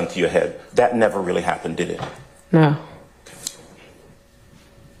put a gun to your head. That never really happened, did it? No.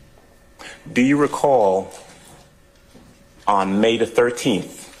 Do you recall on May the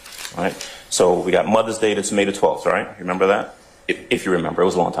 13th, right? So we got Mother's Day, that's May the 12th, right? You remember that? If you remember, it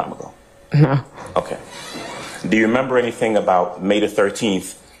was a long time ago. No. Okay. Do you remember anything about May the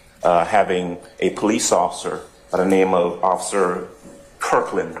 13th having a police officer by the name of Officer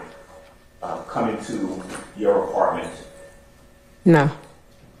Kirkland come into your apartment? No.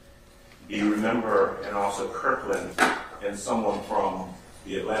 Do you remember an Officer Kirkland and someone from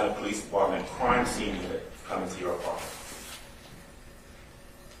the Atlanta Police Department crime scene unit come into your apartment?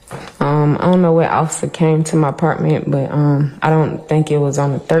 I don't know what officer came to my apartment, but I don't think it was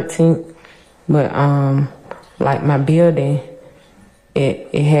on the 13th. But like my building,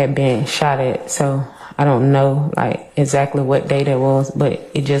 it had been shot at, so I don't know like exactly what date it was, but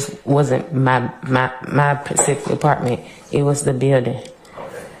it just wasn't my specific apartment. It was the building.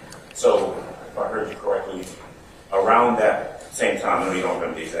 Okay. So if I heard you correctly, around that same time, I know you don't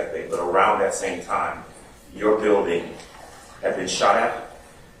remember the exact date, but around that same time, your building had been shot at?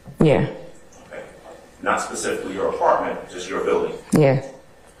 Yeah. Okay. Not specifically your apartment, just your building. Yeah.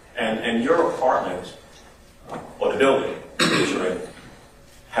 And your apartment, or the building that you're in,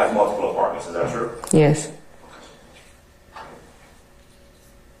 has multiple apartments, is that true? Yes.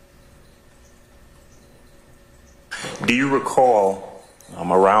 Do you recall,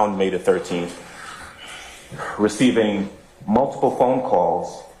 around May the 13th, receiving multiple phone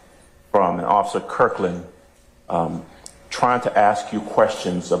calls from an Officer Kirkland trying to ask you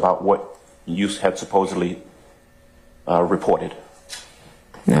questions about what you had supposedly reported?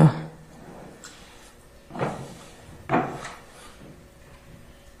 No.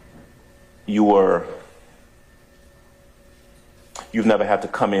 You've never had to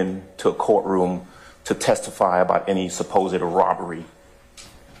come in to a courtroom to testify about any supposed robbery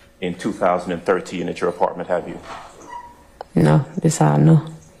in 2013 at your apartment, have you? No, this how I know.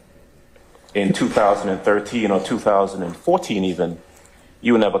 In 2013 or 2014 even,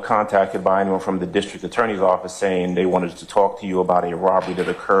 you were never contacted by anyone from the district attorney's office saying they wanted to talk to you about a robbery that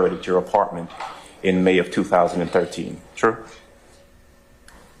occurred at your apartment in May of 2013, true?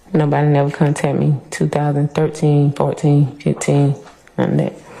 Nobody never contacted me. 2013, 14, 15, none of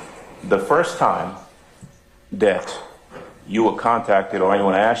that. The first time that you were contacted or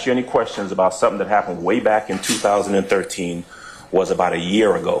anyone asked you any questions about something that happened way back in 2013 was about a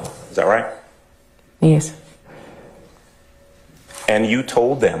year ago. Is that right? Yes. And you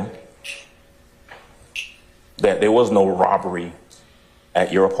told them that there was no robbery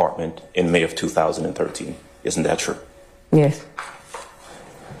at your apartment in May of 2013. Isn't that true? Yes.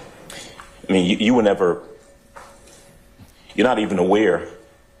 I mean, you were never, you're not even aware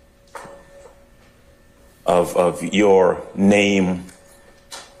of your name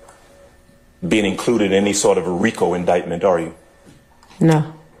being included in any sort of a RICO indictment, are you?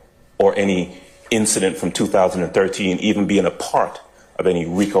 No. Or any incident from 2013 even being a part of any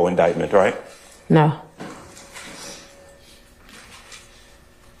RICO indictment, right? No.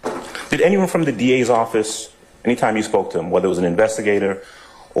 Did anyone from the DA's office, anytime you spoke to him, whether it was an investigator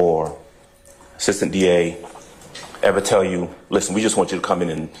or assistant DA, ever tell you, listen, we just want you to come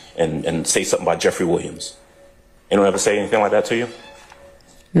in and say something about Jeffrey Williams? Anyone ever say anything like that to you?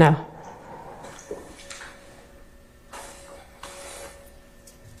 No.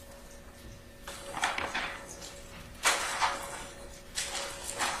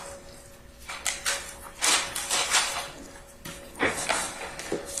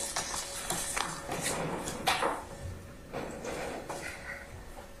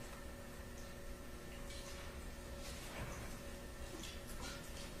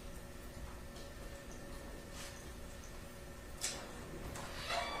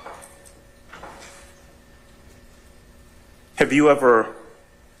 Have you ever,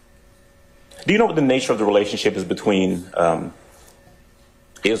 do you know what the nature of the relationship is between,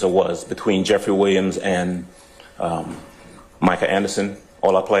 is or was, between Jeffrey Williams and Micah Anderson,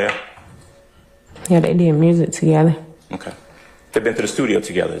 all-out player? Yeah, they did music together. Okay. They've been to the studio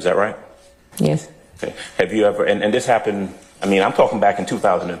together, is that right? Yes. Okay. Have you ever, and this happened, I mean, I'm talking back in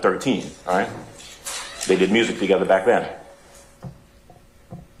 2013, all right? They did music together back then.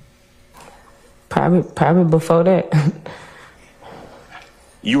 Probably before that.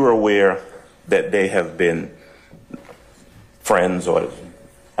 You were aware that they have been friends or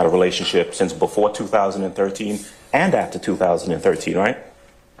had a relationship since before 2013 and after 2013, right?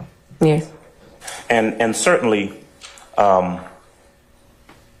 Yes. And certainly,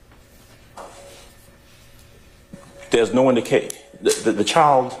 there's no indication, the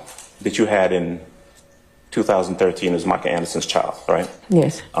child that you had in 2013 is Micah Anderson's child, right?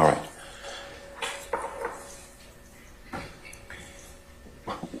 Yes. All right.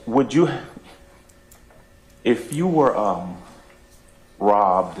 Would you, if you were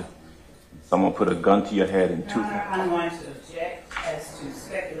robbed, someone put a gun to your head in Your Honor, I'm going to object as to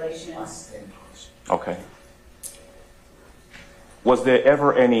speculations. Okay. Was there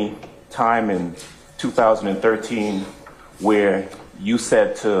ever any time in 2013 where you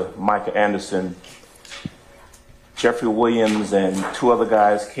said to Micah Anderson, Jeffrey Williams and two other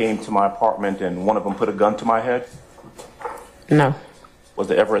guys came to my apartment and one of them put a gun to my head? No. Was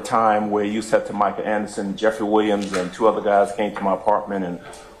there ever a time where you said to Micah Anderson, Jeffrey Williams and two other guys came to my apartment and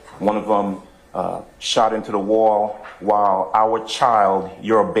one of them shot into the wall while our child,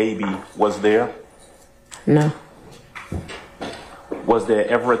 your baby, was there? No. Was there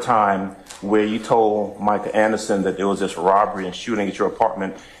ever a time where you told Micah Anderson that there was this robbery and shooting at your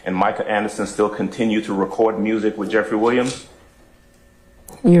apartment and Micah Anderson still continued to record music with Jeffrey Williams?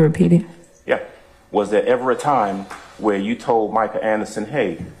 You repeat it? Yeah. Was there ever a time where you told Micah Anderson,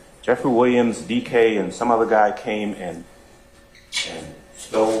 hey, Jeffrey Williams, DK, and some other guy came and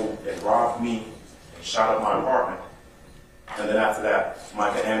stole and robbed me and shot up my apartment? And then after that,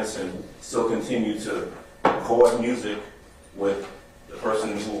 Micah Anderson still continued to record music with the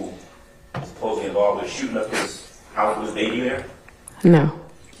person who was supposedly involved with shooting up his house with his baby there? No.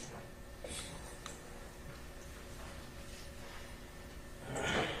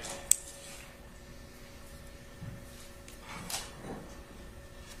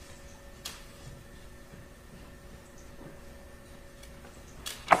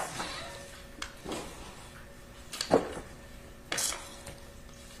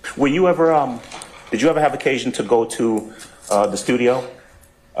 Were you ever, did you ever have occasion to go to the studio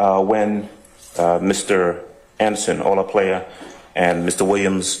when Mr. Anderson, all-out player, and Mr.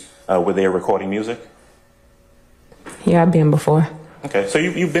 Williams were there recording music? Yeah, I've been before. Okay, so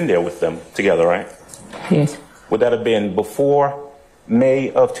you've been there with them together, right? Yes. Would that have been before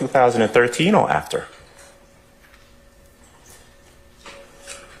May of 2013 or after?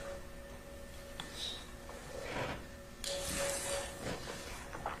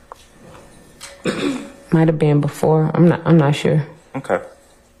 Might have been before. I'm not sure. Okay.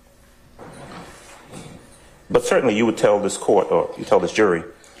 But certainly you would tell this court, or you tell this jury,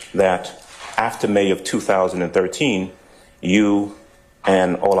 that after May of 2013, you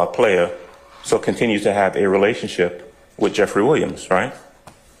and all-out player still continue to have a relationship with Jeffrey Williams, right?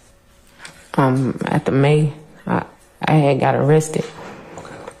 After May, I had got arrested.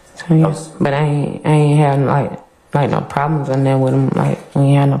 Okay. So, yeah. But I ain't had like no problems in there with him. Like, we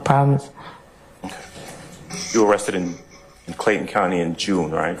ain't had no problems. Okay. You were arrested in Clayton County in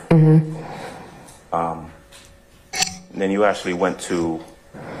June, right? Mm-hmm. And then you actually went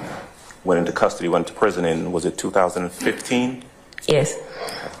into custody, went to prison in, was it 2015? Yes.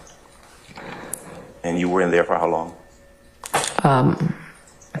 And you were in there for how long?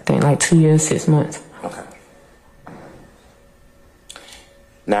 I think like 2 years, 6 months. Okay.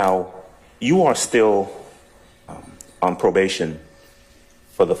 Now, you are still on probation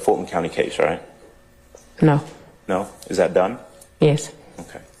for the Fulton County case, right? No. No? Is that done? Yes.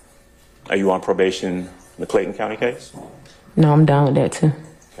 Okay. Are you on probation in the Clayton County case? No, I'm done with that too.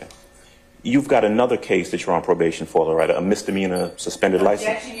 Okay. You've got another case that you're on probation for, right? A misdemeanor suspended license?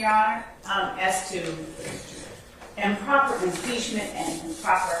 Objection, Your Honor, as to improper impeachment and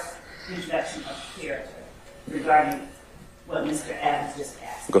improper introduction of character regarding what Mr. Adams just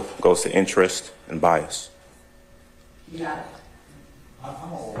asked. Goes to interest and bias. You got it? I'm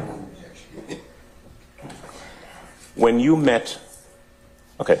all over objection. When you met,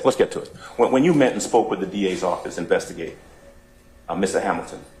 okay, let's get to it. When you met and spoke with the DA's office investigator, Mr.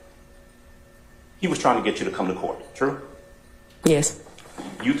 Hamilton, he was trying to get you to come to court, true? Yes.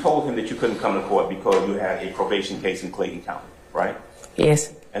 you told him that you couldn't come to court because you had a probation case in Clayton County, right?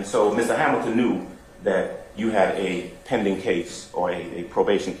 Yes. And so Mr. Hamilton knew that you had a pending case or a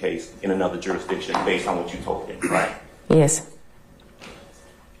probation case in another jurisdiction based on what you told him, right? Yes.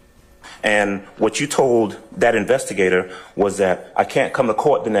 And what you told that investigator was that I can't come to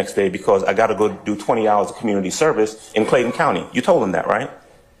court the next day because I got to go do 20 hours of community service in Clayton County. You told him that, right?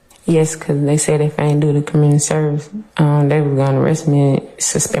 Yes, because they said if I ain't do the community service, they were going to arrest me and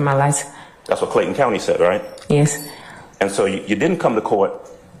suspend my license. That's what Clayton County said, right? Yes. And so you didn't come to court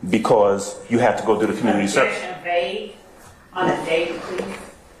because you had to go do the community service. Vague on a date,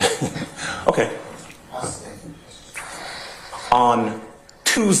 please. Okay. On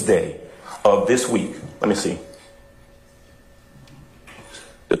Tuesday of this week, let me see,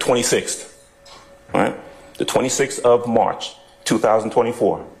 the 26th, right? The 26th of March,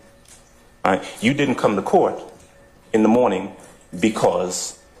 2024. Right? You didn't come to court in the morning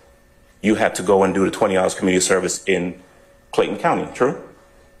because you had to go and do the 20 hours community service in Clayton County, true?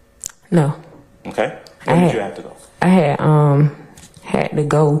 No. Okay. When did you have to go? I had to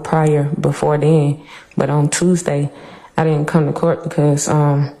go prior before then, but on Tuesday I didn't come to court because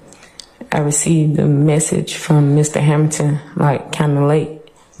I received a message from Mr. Hamilton like kind of late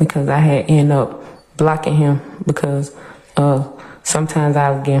because I had ended up blocking him because sometimes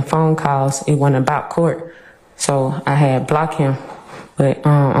I was getting phone calls. It wasn't about court, so I had blocked him. But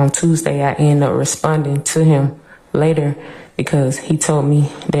on Tuesday I ended up responding to him later because he told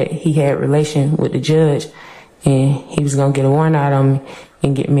me that he had relation with the judge and he was gonna get a warrant out on me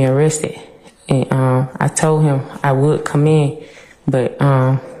and get me arrested. And I told him I would come in, but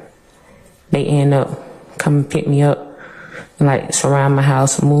they ended up coming pick me up and like surround my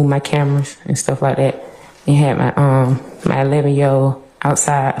house, move my cameras and stuff like that, and had my 11-year-old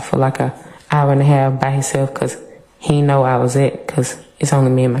outside for like an hour and a half by himself because he didn't know I was at because it's only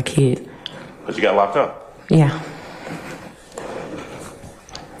me and my kid. But you got locked up? Yeah.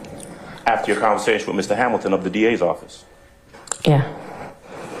 After your conversation with Mr. Hamilton of the DA's office? Yeah.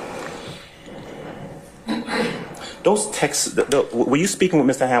 Those texts, were you speaking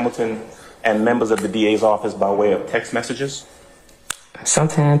with Mr. Hamilton and members of the DA's office by way of text messages?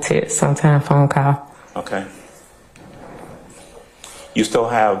 Sometimes text, sometimes phone call. Okay. You still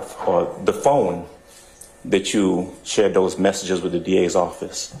have the phone that you shared those messages with the DA's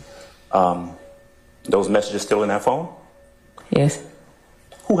office. Those messages still in that phone? Yes.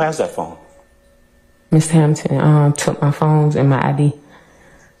 Who has that phone? Mr. Hamilton took my phones and my ID.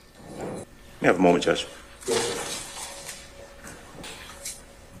 You have a moment, Judge.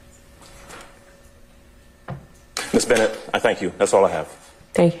 Ms. Bennett, I thank you. That's all I have.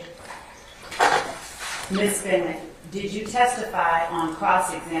 Thank you. Ms. Bennett, did you testify on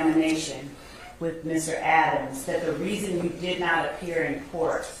cross-examination with Mr. Adams that the reason you did not appear in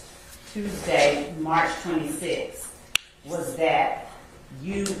court Tuesday, March 26th, was that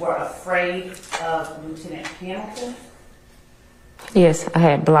you were afraid of Lieutenant Hamilton? Yes, I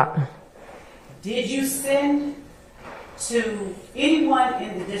had blocked him. Did you send to anyone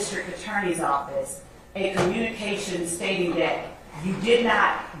in the district attorney's office a communication stating that you did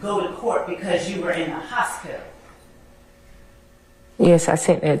not go to court because you were in the hospital? Yes, I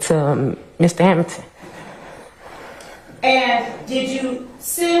sent that to Mr. Hamilton. And did you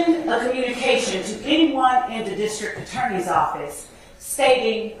send a communication to anyone in the district attorney's office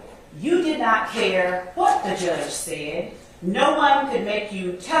stating you did not care what the judge said, no one could make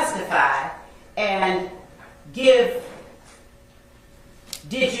you testify, and did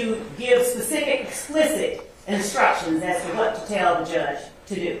you give specific, explicit instructions as to what to tell the judge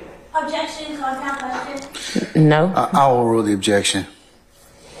to do? Objection, compound question. No. I will rule the objection.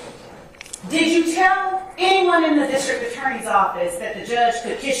 Did you tell anyone in the district attorney's office that the judge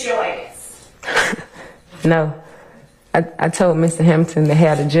could kiss your ass? No. I told Mr. Hamilton to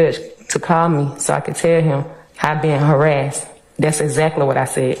have the judge to call me so I could tell him I've been harassed. That's exactly what I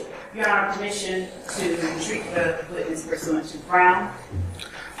said. Your Honor, permission to treat the witness pursuant to Brown?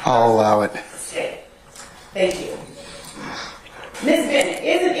 I'll allow it. Okay. Thank you. Ms. Bennett,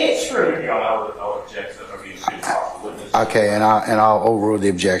 isn't it true? I'll object to her being treated as a witness. Okay, and I'll overrule the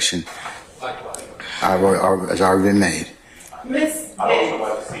objection. It's already been made. Ms. I'd also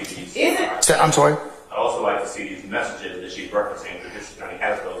like to see these. I'm sorry? I'd also like to see these messages that she's referencing. The district attorney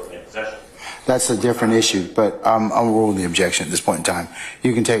has those in possession. That's a different issue, but I'll rule the objection at this point in time.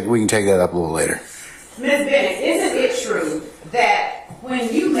 We can take that up a little later. Ms. Bennett, isn't it true that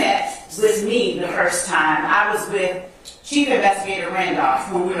when you met with me the first time, I was with Chief Investigator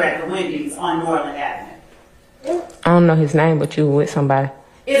Randolph when we were at the Wendy's on Norland Avenue? I don't know his name, but you were with somebody.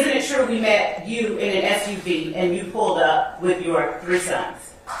 Isn't it true we met you in an SUV and you pulled up with your 3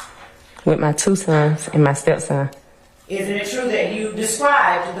 sons? With my 2 sons and my stepson. Isn't it true that you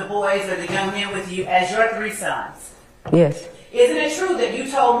described the boys or the young men with you as your 3 sons? Yes. Isn't it true that you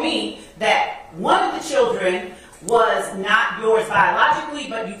told me that one of the children was not yours biologically,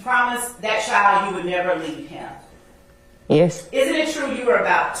 but you promised that child you would never leave him? Yes. Isn't it true you were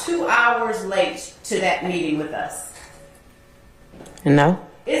about 2 hours late to that meeting with us? No.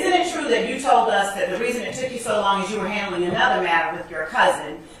 Isn't it true that you told us that the reason it took you so long is you were handling another matter with your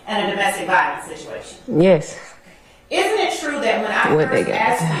cousin and a domestic violence situation? Yes. Isn't it true that when I first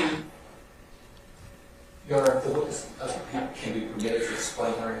asked you... Your Honor, the witness can be permitted to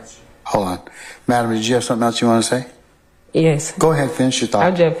explain her answer. Hold on. Madam, did you have something else you want to say? Yes. Go ahead, finish your thought. I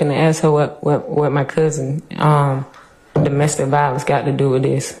was just going to ask her what my cousin, domestic violence got to do with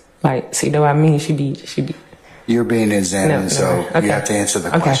this. Like, see, though I mean, she be. You're being examined, so okay. you have to answer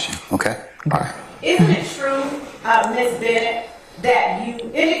the question. Okay? All right. Isn't it true, Ms. Bennett, that you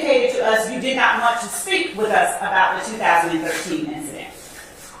indicated to us you did not want to speak with us about the 2013 incident?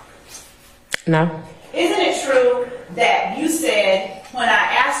 No. Isn't it true that you said when I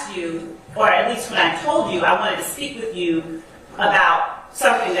asked you, or at least when I told you I wanted to speak with you about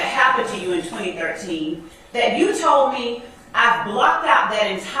something that happened to you in 2013, that you told me I've blocked out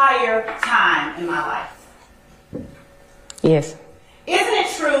that entire time in my life? Yes. Isn't it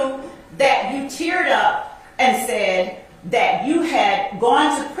true that you teared up and said that you had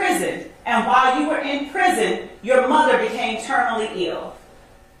gone to prison, and while you were in prison, your mother became terminally ill?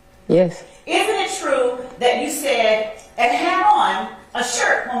 Yes. Isn't it true that you said and had on a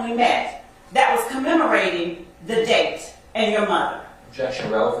shirt when we met that was commemorating the date and your mother? Objection,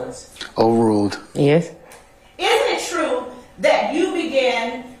 relevance. Overruled. Yes. Isn't it true that you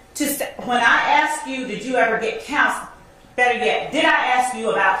began to, when I asked you, did you ever get counseling? Better yet, did I ask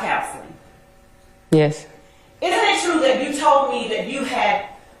you about counseling? Yes. Isn't it true that you told me that you had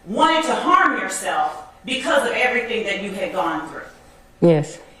wanted to harm yourself because of everything that you had gone through?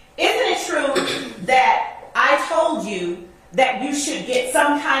 Yes. Isn't it true that I told you that you should get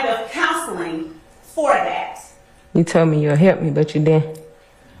some kind of counseling for that? You told me you'll help me, but you didn't.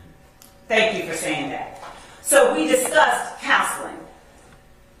 Thank you for saying that. So we discussed counseling.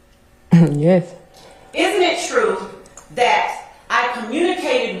 Yes. Isn't it true that I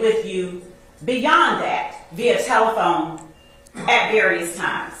communicated with you beyond that via telephone at various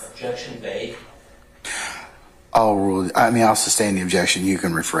times? Objection, vague. I'll sustain the objection. You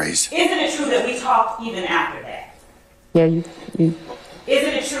can rephrase. Isn't it true that we talked even after that? Yeah, you.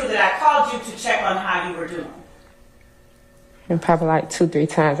 Isn't it true that I called you to check on how you were doing? And probably like 2-3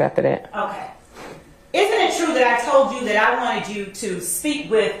 times after that. Okay. Isn't it true that I told you that I wanted you to speak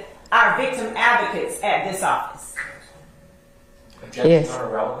with our victim advocates at this office? Objection, yes.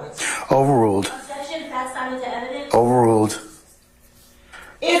 relevance. Overruled. Objection, facts not into evidence. Overruled.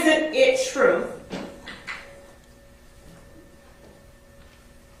 Isn't it true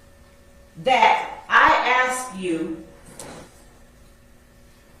that I asked you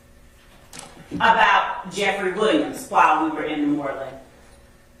about Jeffrey Williams while we were in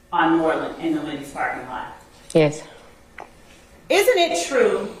on Moreland in the Wendy's parking lot? Yes. Isn't it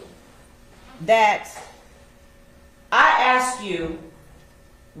true that I asked you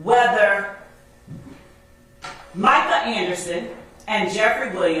whether Micah Anderson and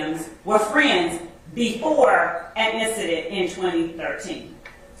Jeffrey Williams were friends before an incident in 2013?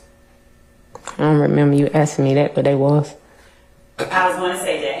 I don't remember you asking me that, but they was. I was going to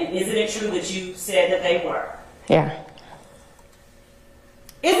say that. And isn't it true that you said that they were? Yeah.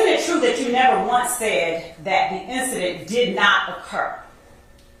 Isn't it true that you never once said that the incident did not occur?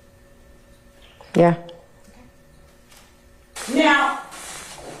 Yeah. Now,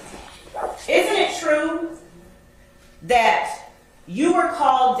 isn't it true that you were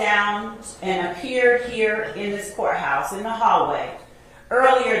called down and appeared here in this courthouse in the hallway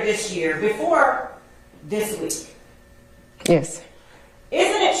earlier this year, before this week? Yes.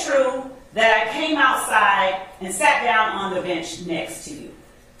 Isn't it true that I came outside and sat down on the bench next to you?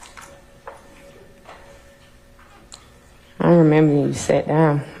 I don't remember you sat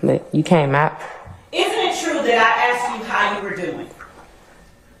down, but you came out. Isn't it true that I asked you how you were doing?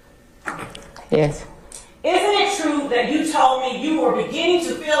 Yes. Isn't it true that you told me you were beginning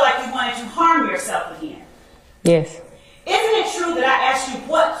to feel like you wanted to harm yourself again? Yes. Isn't it true that I asked you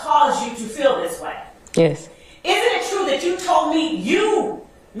what caused you to feel this way? Yes. Isn't it true that you told me you,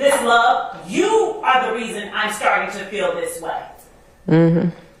 Miss Love, you are the reason I'm starting to feel this way? Mm-hmm.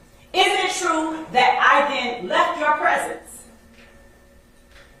 Isn't it true that I then left your presence?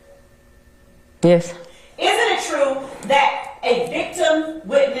 Yes. Isn't it true that a victim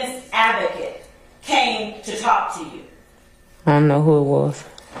witness advocate came to talk to you? I don't know who it was.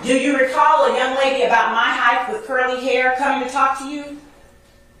 Do you recall a young lady about my height with curly hair coming to talk to you?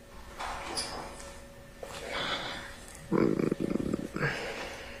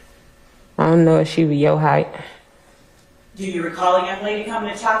 I don't know if she was your height. Do you recall a young lady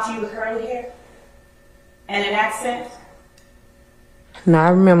coming to talk to you with curly hair and an accent? No, I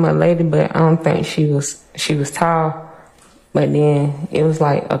remember a lady, but I don't think she was tall. But then it was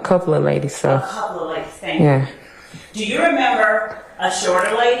like a couple of ladies. So a couple of ladies, thank you. Yeah. Do you remember a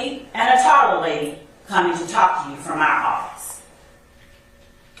shorter lady and a taller lady coming to talk to you from our office?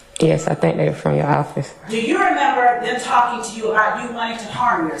 Yes, I think they were from your office. Do you remember them talking to you about you wanting to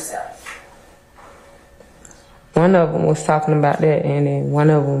harm yourself? One of them was talking about that, and then one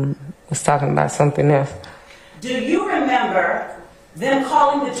of them was talking about something else. Do you remember them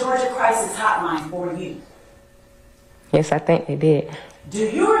calling the Georgia Crisis Hotline for you? Yes, I think they did. Do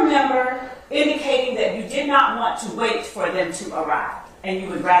you remember indicating that you did not want to wait for them to arrive and you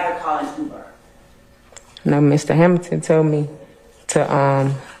would rather call an Uber? No, Mr. Hamilton told me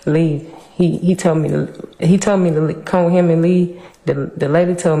to leave. He told me to come with him and leave. The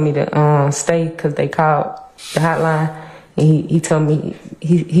lady told me to stay because they called the hotline, and he told me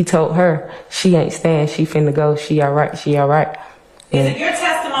he told her she ain't staying. She finna go. She all right. She all right. Is it your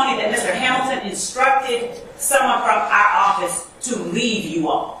testimony that Mr. Hamilton instructed someone from our office to leave you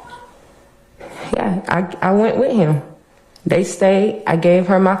all? Yeah, I went with him. They stayed. I gave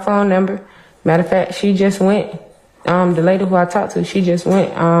her my phone number. Matter of fact, she just went. The lady who I talked to, she just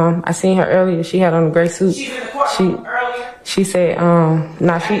went. I seen her earlier. She had on a gray suit. She's in the courtroom earlier? She said,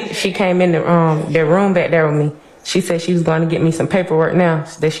 she came in their room back there with me. She said she was going to get me some paperwork now,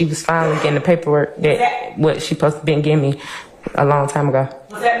 that she was finally getting the paperwork that what she supposed to been giving me a long time ago.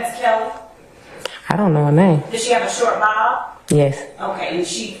 Was that Miss Kelly? I don't know her name. Did she have a short bob? Yes. Okay, and is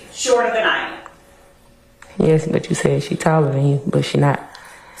she shorter than I am? Yes, but you said she taller than you, but she not.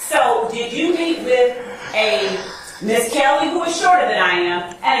 So, did you meet with a Miss Kelly who is shorter than I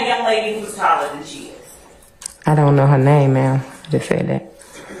am and a young lady who's taller than she is? I don't know her name, ma'am. I just said that.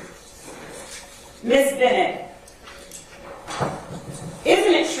 Miss Bennett,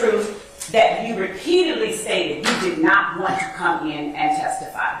 isn't it true that you repeatedly stated you did not want to come in and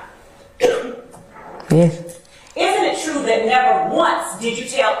testify? Yes. Isn't it true that never once did you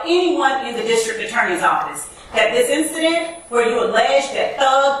tell anyone in the district attorney's office that this incident where you alleged that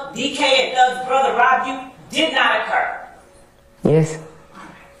Thug, DK, and Thug's brother robbed you did not occur? Yes.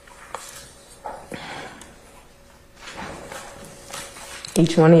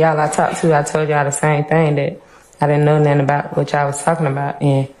 Each one of y'all I talked to, I told y'all the same thing, that I didn't know nothing about what y'all was talking about,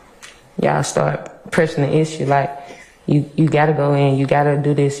 and y'all start pressing the issue like, you gotta go in, you gotta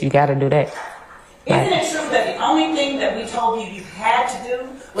do this, you gotta do that. Isn't it true that the only thing that we told you had to do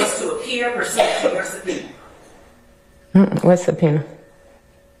was to appear pursuant to your subpoena? What subpoena?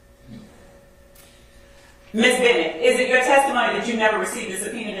 Ms. Bennett, is it your testimony that you never received a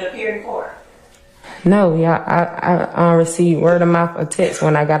subpoena to appear in court? No, y'all, I received word of mouth or text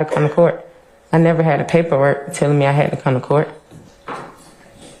when I got to come to court. I never had a paperwork telling me I had to come to court.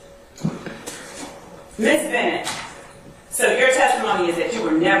 Ms. Bennett, so your testimony is that you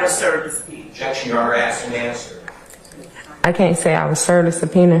were never served a subpoena? Objection, Your Honor, asked and answered. I can't say I was served a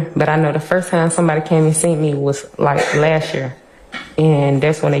subpoena, but I know the first time somebody came and seen me was like last year. And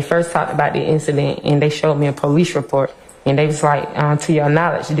that's when they first talked about the incident, and they showed me a police report. And they was like, to your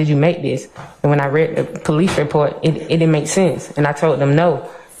knowledge, did you make this? And when I read the police report, it didn't make sense. And I told them no.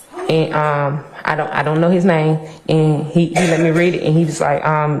 And I don't know his name. And he let me read it, and he was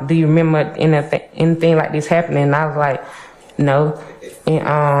like, do you remember anything like this happening? And I was like, no.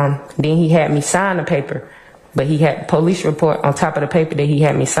 And then he had me sign the paper, but he had the police report on top of the paper that he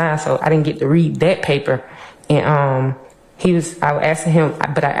had me sign, so I didn't get to read that paper. And I asked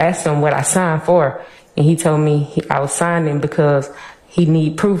him what I signed for, and he told me I was signing because he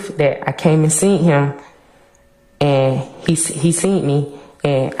need proof that I came and seen him, and he seen me,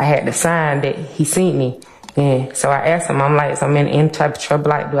 and I had to sign that he seen me. And so I asked him, I'm like, so I'm in any type of trouble,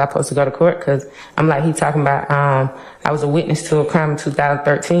 like, do I supposed to go to court? Because I'm like, he talking about, I was a witness to a crime in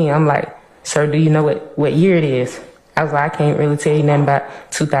 2013. I'm like, sir, do you know what year it is? I was like, I can't really tell you nothing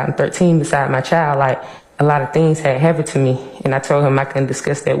about 2013 beside my child. Like, a lot of things had happened to me, and I told him I couldn't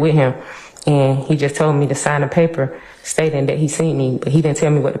discuss that with him. And he just told me to sign a paper stating that he seen me, but he didn't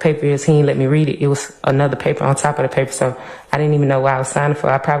tell me what the paper is. He didn't let me read it. It was another paper on top of the paper, so I didn't even know what I was signing for.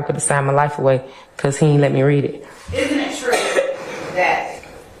 I probably could have signed my life away because he didn't let me read it. Isn't it true that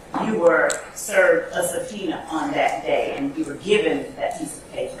you were served a subpoena on that day and you were given that piece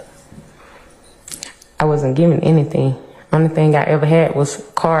of paper? I wasn't given anything. Only thing I ever had was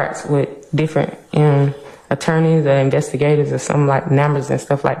cards with different attorneys or investigators or some like numbers and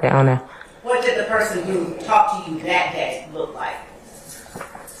stuff like that on there. What did the person who talked to you that day look like?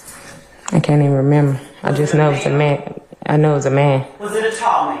 I can't even remember. I just know it was a man. I know it was a man. Was it a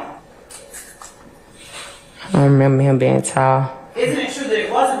tall man? I don't remember him being tall. Isn't it true that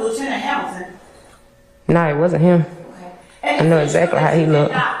it wasn't Lieutenant Hamilton? No, it wasn't him. Okay. I know exactly how he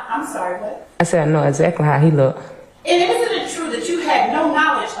looked. I'm sorry, what? I said I know exactly how he looked. And isn't it true that you had no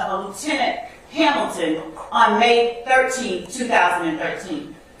knowledge of a Lieutenant Hamilton on May 13,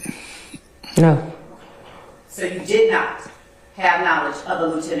 2013? No. So you did not have knowledge of a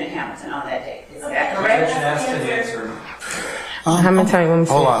Lieutenant Hamilton on that day. Is that correct? How many times you want me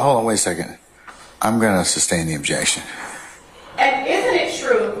to say? Hold on, wait a second. I'm going to sustain the objection. And isn't it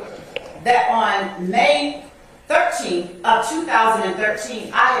true that on May 13th of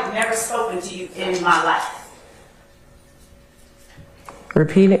 2013, I had never spoken to you in my life?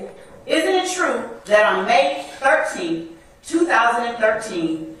 Repeat it. Isn't it true that on May 13th,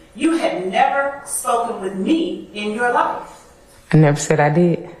 2013, you had never spoken with me in your life? I never said I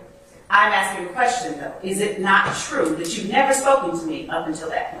did. I'm asking a question though. Is it not true that you've never spoken to me up until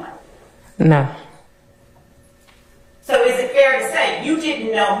that point? No. So is it fair to say you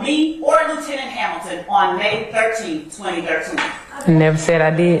didn't know me or Lieutenant Hamilton on May 13, 2013? I never said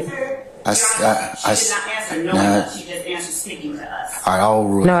I did. She did not answer no one. She just answered speaking to us. All right, I'll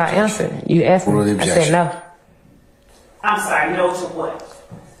rule. No, I answered. You asked me. I said no. I'm sorry, no to what?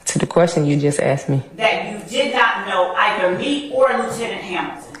 To the question you just asked me. That you did not know either me or Lieutenant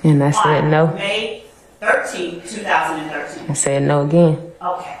Hamilton. And I said no. May 13, 2013. I said no again.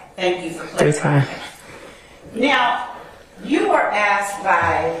 Okay, thank you for 3 clarifying. times. Now, you were asked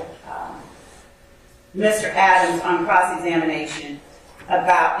by Mr. Adams on cross-examination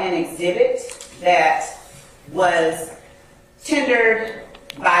about an exhibit that was tendered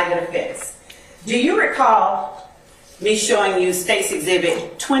by the defense. Do you recall me showing you State's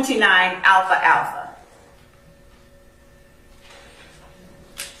Exhibit 29 Alpha Alpha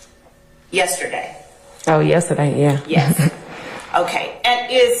yesterday? Oh, yesterday, yeah. Yes. Okay,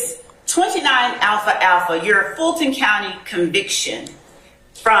 and is 29 Alpha Alpha your Fulton County conviction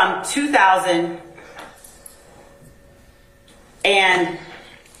from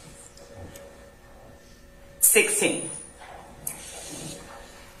 2016?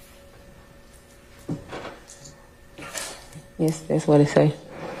 Yes, that's what it say.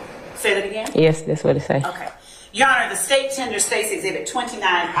 Say that again? Yes, that's what it say. Okay. Your Honor, the state tender State's Exhibit 29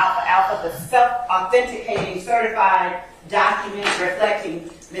 Alpha Alpha, the self-authenticating certified documents reflecting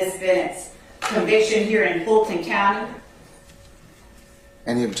Ms. Bennett's conviction here in Fulton County.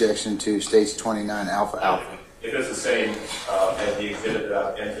 Any objection to State's 29 Alpha Alpha? If it's the same as the exhibit that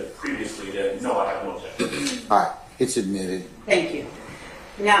I've entered previously, then no, I have no objection. All right, it's admitted. Thank you.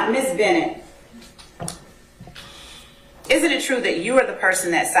 Now, Ms. Bennett, isn't it true that you are the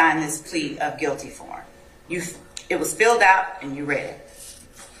person that signed this plea of guilty form? It was filled out and you read it?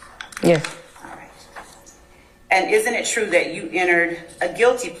 Yes. All right. And isn't it true that you entered a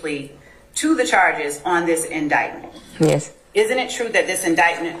guilty plea to the charges on this indictment? Yes. Isn't it true that this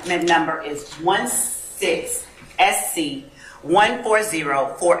indictment number is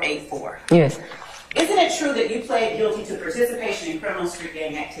 16SC140484? Yes. Isn't it true that you pled guilty to participation in criminal street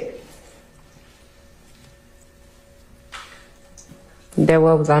gang activity? That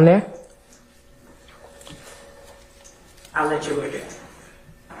what was on there? I'll let you read it.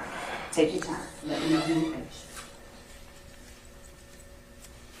 Take your time. Let me know when you finish.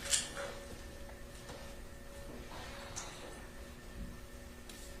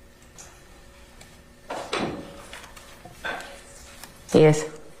 Yes.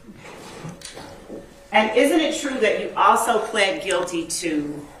 And isn't it true that you also pled guilty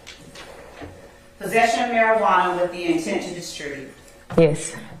to possession of marijuana with the intent to distribute?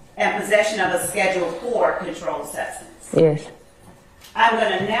 Yes. And possession of a Schedule 4 controlled substance? Yes. I'm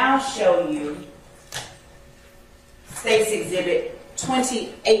going to now show you State's Exhibit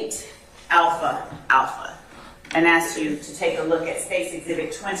 28 Alpha Alpha and ask you to take a look at State's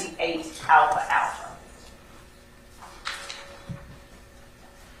Exhibit 28 Alpha Alpha.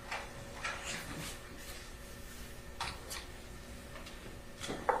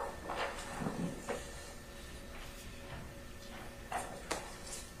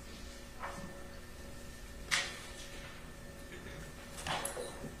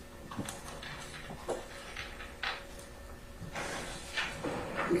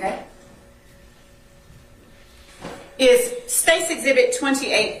 Okay. Is State's Exhibit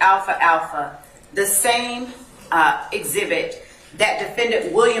 28 Alpha Alpha the same exhibit that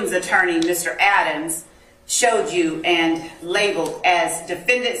Defendant Williams' attorney, Mr. Adams, showed you and labeled as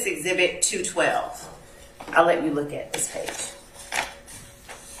Defendant's Exhibit 212? I'll let you look at this page.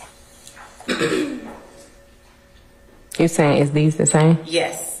 You're saying, is these the same?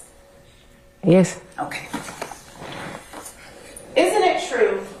 Yes. Yes. Okay. Isn't it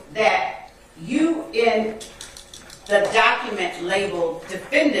true that you, in the document labeled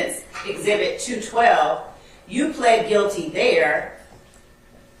Defendants Exhibit 212, you pled guilty there,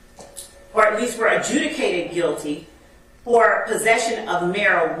 or at least were adjudicated guilty, for possession of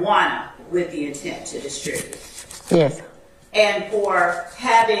marijuana with the intent to distribute? Yes. And for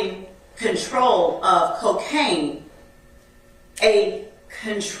having control of cocaine, a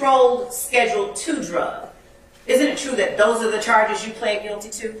controlled Schedule II drug. Isn't it true that those are the charges you pled guilty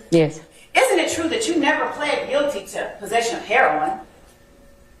to? Yes. Isn't it true that you never pled guilty to possession of heroin?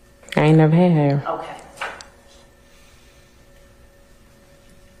 I ain't never had heroin. Okay.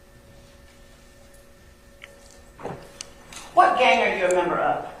 What gang are you a member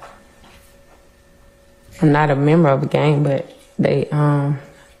of? I'm not a member of a gang, but they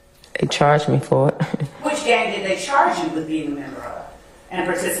charged me for it. Which gang did they charge you with being a member of and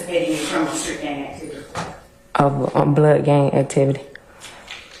participating in criminal street gang activity? Of blood gang activity.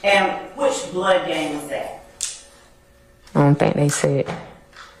 And which blood gang was that? I don't think they said.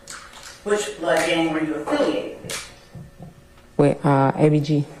 Which blood gang were you affiliated with? With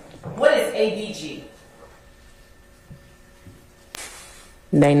ABG. What is ABG?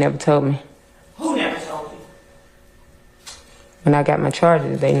 They never told me. Who never told you? When I got my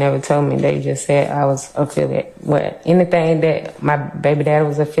charges, they never told me. They just said I was affiliated. Well, anything that my baby daddy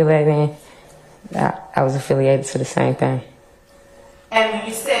was affiliated in, I was affiliated to the same thing. And when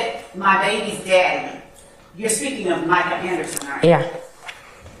you said my baby's daddy, you're speaking of Micah Anderson, aren't you? Yeah.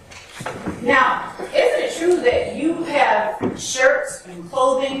 Now, isn't it true that you have shirts and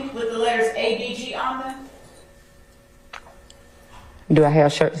clothing with the letters ABG on them? Do I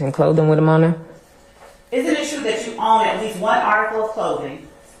have shirts and clothing with them on them? Isn't it true that you own at least one article of clothing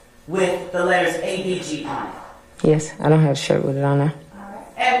with the letters ABG on it? Yes, I don't have a shirt with it on there.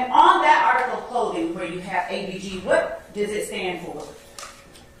 And on that article of clothing where you have ABG, what does it stand for?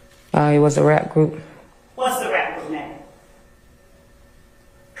 It was a rap group. What's the rap group name?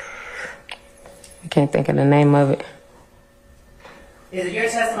 I can't think of the name of it. Is it your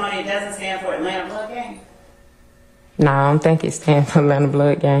testimony it doesn't stand for Atlanta Blood Gang? No, I don't think it stands for Atlanta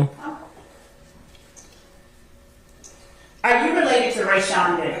Blood Gang. Are you related to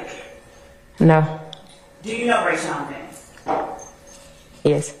Rayshawn Bennett? No. Do you know Rayshawn Bennett?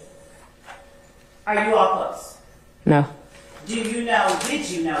 Yes. Are you all close? No. Did you know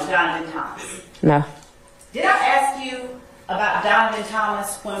Donovan Thomas? No. Did I ask you about Donovan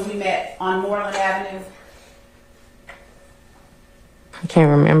Thomas when we met on Moreland Avenue? I can't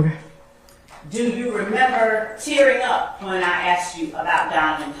remember. Do you remember tearing up when I asked you about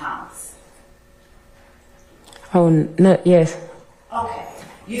Donovan Thomas? Oh, no, yes. Okay.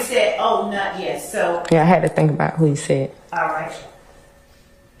 You said, oh, nut, yes. So. Yeah, I had to think about who you said. All right.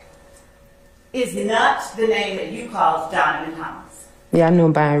 Is Nut the name that you called Donovan Thomas? Yeah, I knew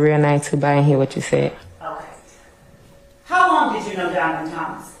him by a real name too, but I didn't hear what you said. Okay. How long did you know Donovan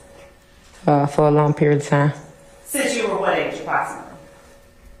Thomas? For a long period of time. Since you were what age, approximately?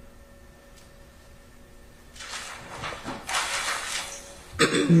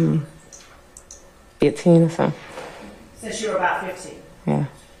 Mm. 15 or something. Since you were about 15? Yeah.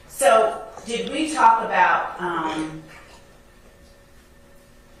 So, did we talk about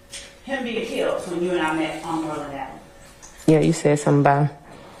him being killed when you and I met on Moreland Avenue? Yeah, you said something about him.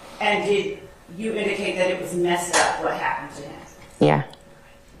 And did you indicate that it was messed up what happened to him? Yeah.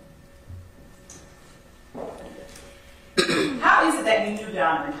 How is it that you knew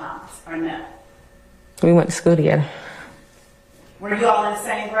Donovan Thomas, or no? We went to school together. Were you all in the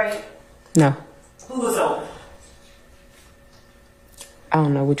same grade? No. Who was older? I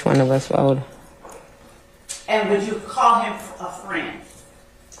don't know which one of us was older. And would you call him a friend?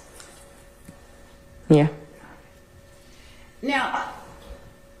 Yeah. Now,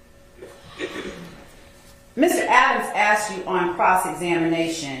 Mr. Adams asked you on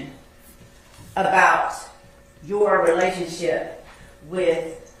cross-examination about your relationship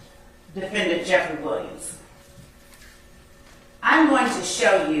with defendant Jeffrey Williams. I'm going to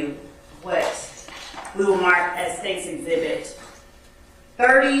show you what we will mark as State's Exhibit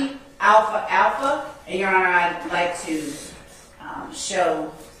 30 Alpha Alpha, and Your Honor, I'd like to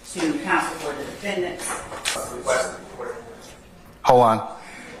show to counsel for the defendants. Hold on.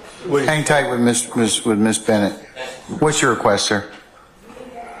 Hang tight with Miss Bennett. What's your request, sir?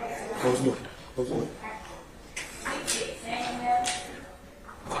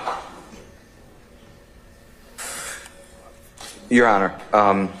 Your Honor,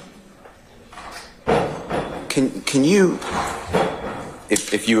 can you,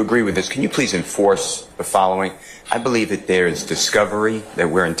 if you agree with this, can you please enforce the following? I believe that there is discovery that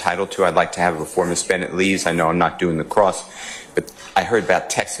we're entitled to. I'd like to have it before Ms. Bennett leaves. I know I'm not doing the cross, but I heard about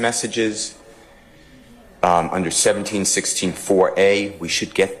text messages under 1716-4A. We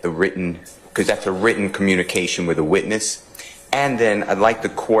should get the written, because that's a written communication with a witness. And then I'd like the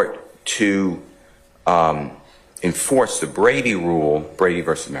court to enforce the Brady rule, Brady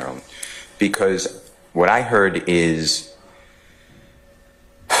versus Maryland, because what I heard is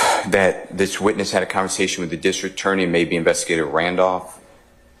that this witness had a conversation with the district attorney and maybe Investigator Randolph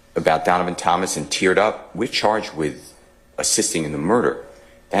about Donovan Thomas and teared up. We're charged with assisting in the murder.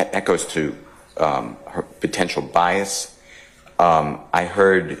 That goes to her potential bias. I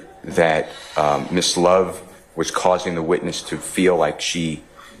heard that Miss Love was causing the witness to feel like she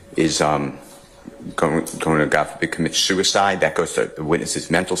is going to, God forbid, commit suicide. That goes to the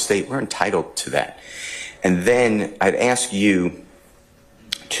witness's mental state. We're entitled to that. And then I'd ask you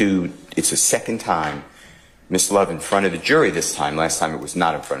to, it's the second time, Miss Love in front of the jury this time. Last time it was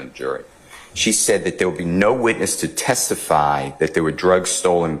not in front of the jury. She said that there will be no witness to testify that there were drugs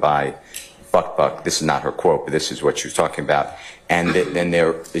stolen by Buck. This is not her quote, but this is what she was talking about. And then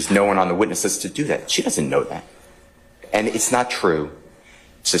there is no one on the witness list to do that. She doesn't know that. And it's not true.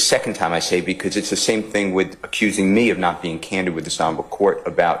 It's the second time I say, because it's the same thing with accusing me of not being candid with this honorable court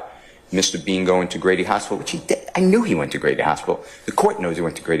about Mr. Bean going to Grady Hospital, which he did. I knew he went to Grady Hospital. The court knows he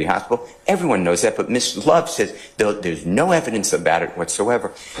went to Grady Hospital. Everyone knows that. But Ms. Love says there's no evidence about it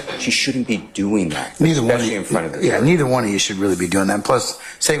whatsoever. She shouldn't be doing that, especially in front of the jury. Yeah, neither one of you should really be doing that. Plus,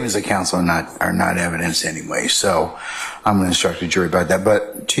 statements of counsel are not evidence anyway. So I'm going to instruct the jury about that.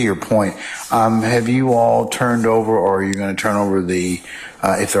 But to your point, have you all turned over, or are you going to turn over the,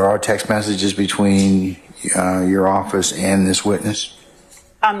 if there are text messages between your office and this witness?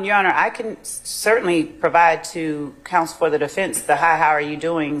 Your Honor, I can certainly provide to counsel for the defense the how are you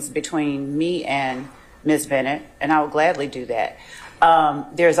doings between me and Ms. Bennett, and I will gladly do that.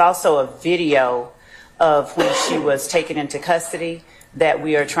 There's also a video of when she was taken into custody that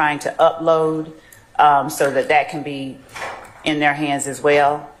we are trying to upload so that can be in their hands as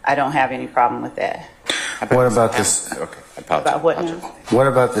well. I don't have any problem with that. What about this? Okay, about what now? What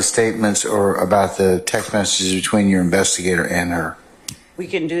about the statements or about the text messages between your investigator and her? We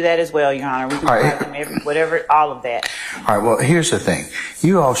can do that as well, Your Honor. We can provide them whatever, all of that. All right. Well, here's the thing.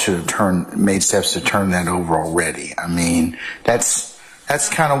 You all should have made steps to turn that over already. I mean, that's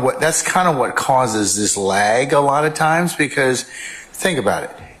kind of what causes this lag a lot of times, because think about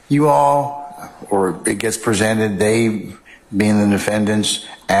it. You all, or it gets presented, they, being the defendants,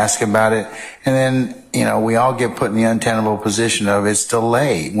 ask about it, and then, you know, we all get put in the untenable position of it's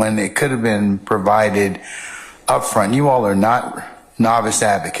delayed when it could have been provided up front. You all are not novice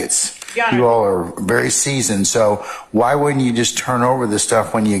advocates. You all are very seasoned, so why wouldn't you just turn over the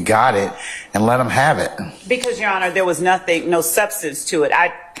stuff when you got it and let them have it? Because, Your Honor, there was no substance to it.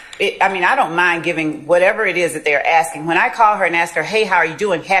 I mean, I don't mind giving whatever it is that they're asking. When I call her and ask her, hey, how are you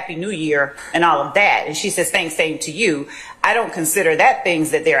doing? Happy New Year and all of that, and she says, thanks, same to you, I don't consider that things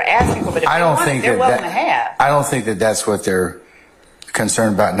that they're asking for, but if they want it, they're welcome to have. I don't think that that's what they're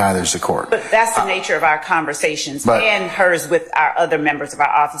concerned about, neither is the court. But that's the nature of our conversations and hers with our other members of our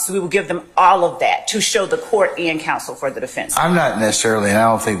office. So we will give them all of that to show the court and counsel for the defense. I'm not necessarily, and I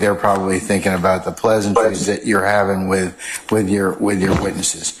don't think they're probably thinking about the pleasantries that you're having with your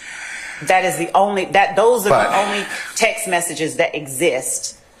witnesses. That is the only, those are the only text messages that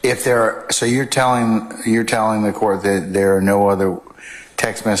exist. If there are, so you're telling the court that there are no other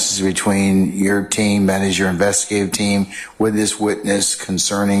text messages between your team, that is your investigative team, with this witness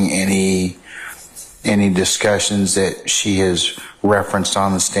concerning any discussions that she has referenced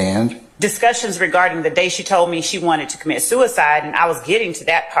on the stand? Discussions regarding the day she told me she wanted to commit suicide, and I was getting to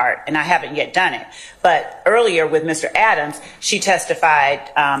that part, and I haven't yet done it. But earlier with Mr. Adams, she testified,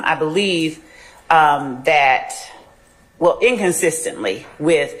 I believe, that, well, inconsistently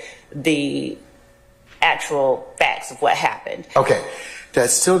with the actual facts of what happened. Okay. That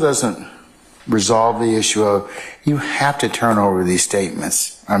still doesn't resolve the issue of you have to turn over these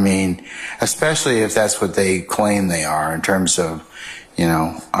statements. I mean, especially if that's what they claim they are in terms of, you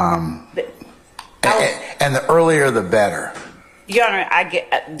know, and the earlier the better. Your Honor, I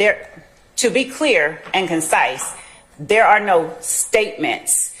get there. To be clear and concise, there are no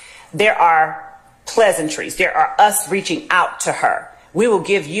statements. There are pleasantries. There are us reaching out to her. We will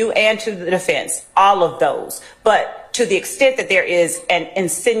give you and to the defense all of those. But to the extent that there is an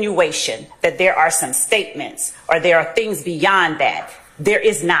insinuation that there are some statements or there are things beyond that, there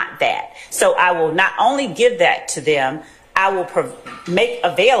is not that. So I will not only give that to them, I will make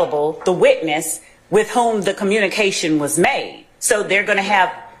available the witness with whom the communication was made. So they're going to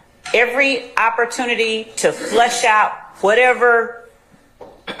have every opportunity to flesh out whatever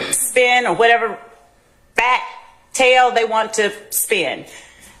spin or whatever back tail they want to spin.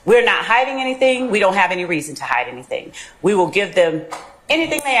 We're not hiding anything. We don't have any reason to hide anything. We will give them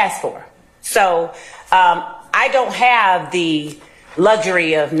anything they ask for. So I don't have the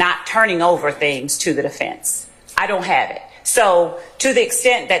luxury of not turning over things to the defense. I don't have it. So to the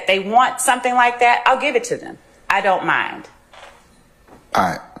extent that they want something like that, I'll give it to them. I don't mind. All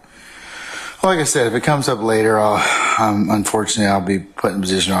right. Well, like I said, if it comes up later, unfortunately, I'll be put in a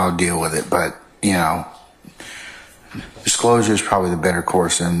position where I'll deal with it. But, you know, disclosure is probably the better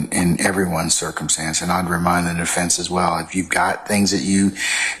course in everyone's circumstance. And I'd remind the defense as well, if you've got things that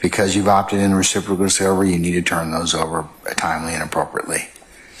because you've opted in reciprocal discovery, you need to turn those over timely and appropriately.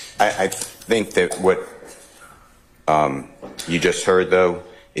 I think that what you just heard, though,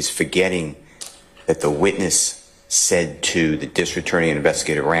 is forgetting that the witness said to the district attorney and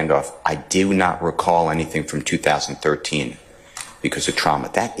investigator Randolph, I do not recall anything from 2013 because of trauma.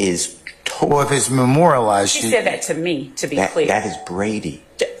 That is totally... Well, if it's memorialized... She said that to me, to be clear. That is Brady.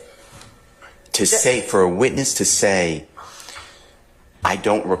 For a witness to say, I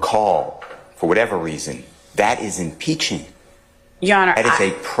don't recall, for whatever reason, that is impeaching. Your Honor,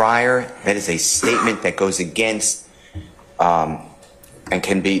 that is a statement that goes against... and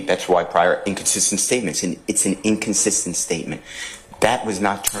can be, that's why prior inconsistent statements, and it's an inconsistent statement. That was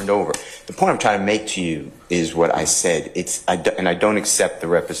not turned over. The point I'm trying to make to you is what I said. And I don't accept the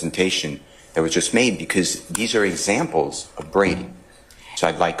representation that was just made because these are examples of Brady. So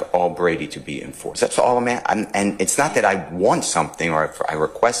I'd like all Brady to be enforced. That's all I'm at. And it's not that I want something or I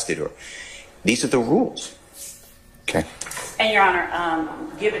request it, or these are the rules. Okay. And Your Honor,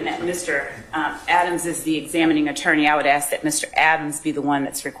 given that Mr. Adams is the examining attorney, I would ask that Mr. Adams be the one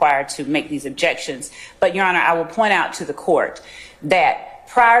that's required to make these objections. But Your Honor, I will point out to the court that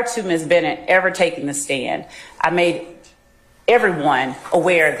prior to Ms. Bennett ever taking the stand, I made everyone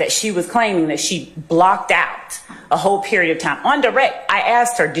aware that she was claiming that she blocked out a whole period of time. On direct, I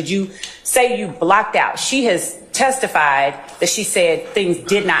asked her, did you say you blocked out? She has testified that she said things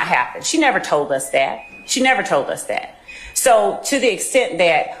did not happen. She never told us that. She never told us that. So to the extent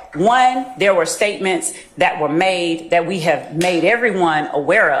that, one, there were statements that were made that we have made everyone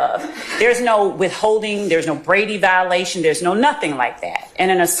aware of, there's no withholding, there's no Brady violation, there's no nothing like that. And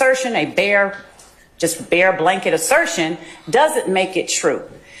an assertion, just bare blanket assertion, doesn't make it true.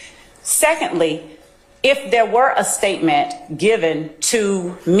 Secondly, if there were a statement given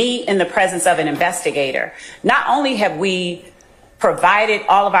to me in the presence of an investigator, not only have we provided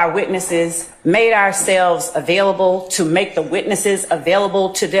all of our witnesses, made ourselves available to make the witnesses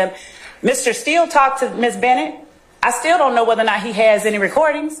available to them. Mr. Steele talked to Ms. Bennett. I still don't know whether or not he has any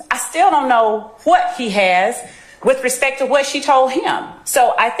recordings. I still don't know what he has with respect to what she told him.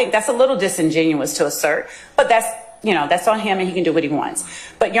 So I think that's a little disingenuous to assert, but that's on him and he can do what he wants.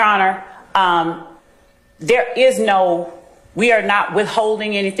 But Your Honor, we are not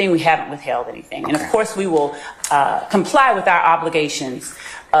withholding anything. We haven't withheld anything. And of course, we will comply with our obligations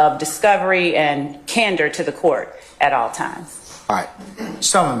of discovery and candor to the court at all times. All right.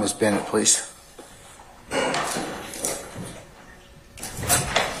 Summon Ms. Bennett, please.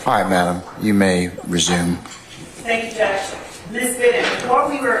 All right, madam. You may resume. Thank you, Judge. Ms. Bennett, before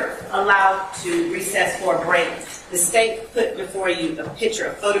we were allowed to recess for a break, the state put before you a picture,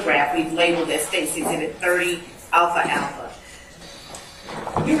 a photograph we've labeled as State's Exhibit 30 Alpha Alpha.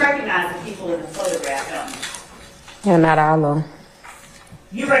 You recognize the people in the photograph, don't you? Yeah, not all of them.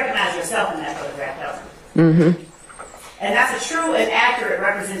 You recognize yourself in that photograph, don't you? Mm-hmm. And that's a true and accurate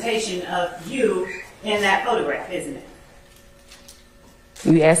representation of you in that photograph, isn't it?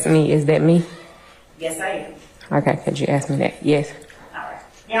 You asked me, is that me? Yes, I am. Okay, could you ask me that? Yes. All right.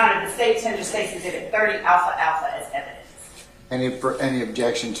 Your Honor, the state tender State's Exhibit 30 Alpha Alpha as evidence. Any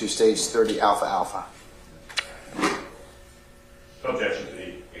objection to State's 30 Alpha Alpha? No objection to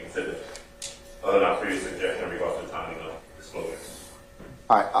the exhibit, other than our previous objection in regards to the timing of disclosure.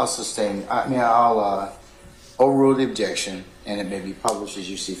 All right, I'll sustain. I'll overrule the objection, and it may be published as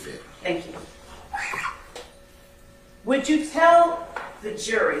you see fit. Thank you. Would you tell the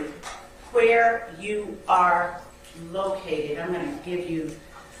jury where you are located? I'm going to give you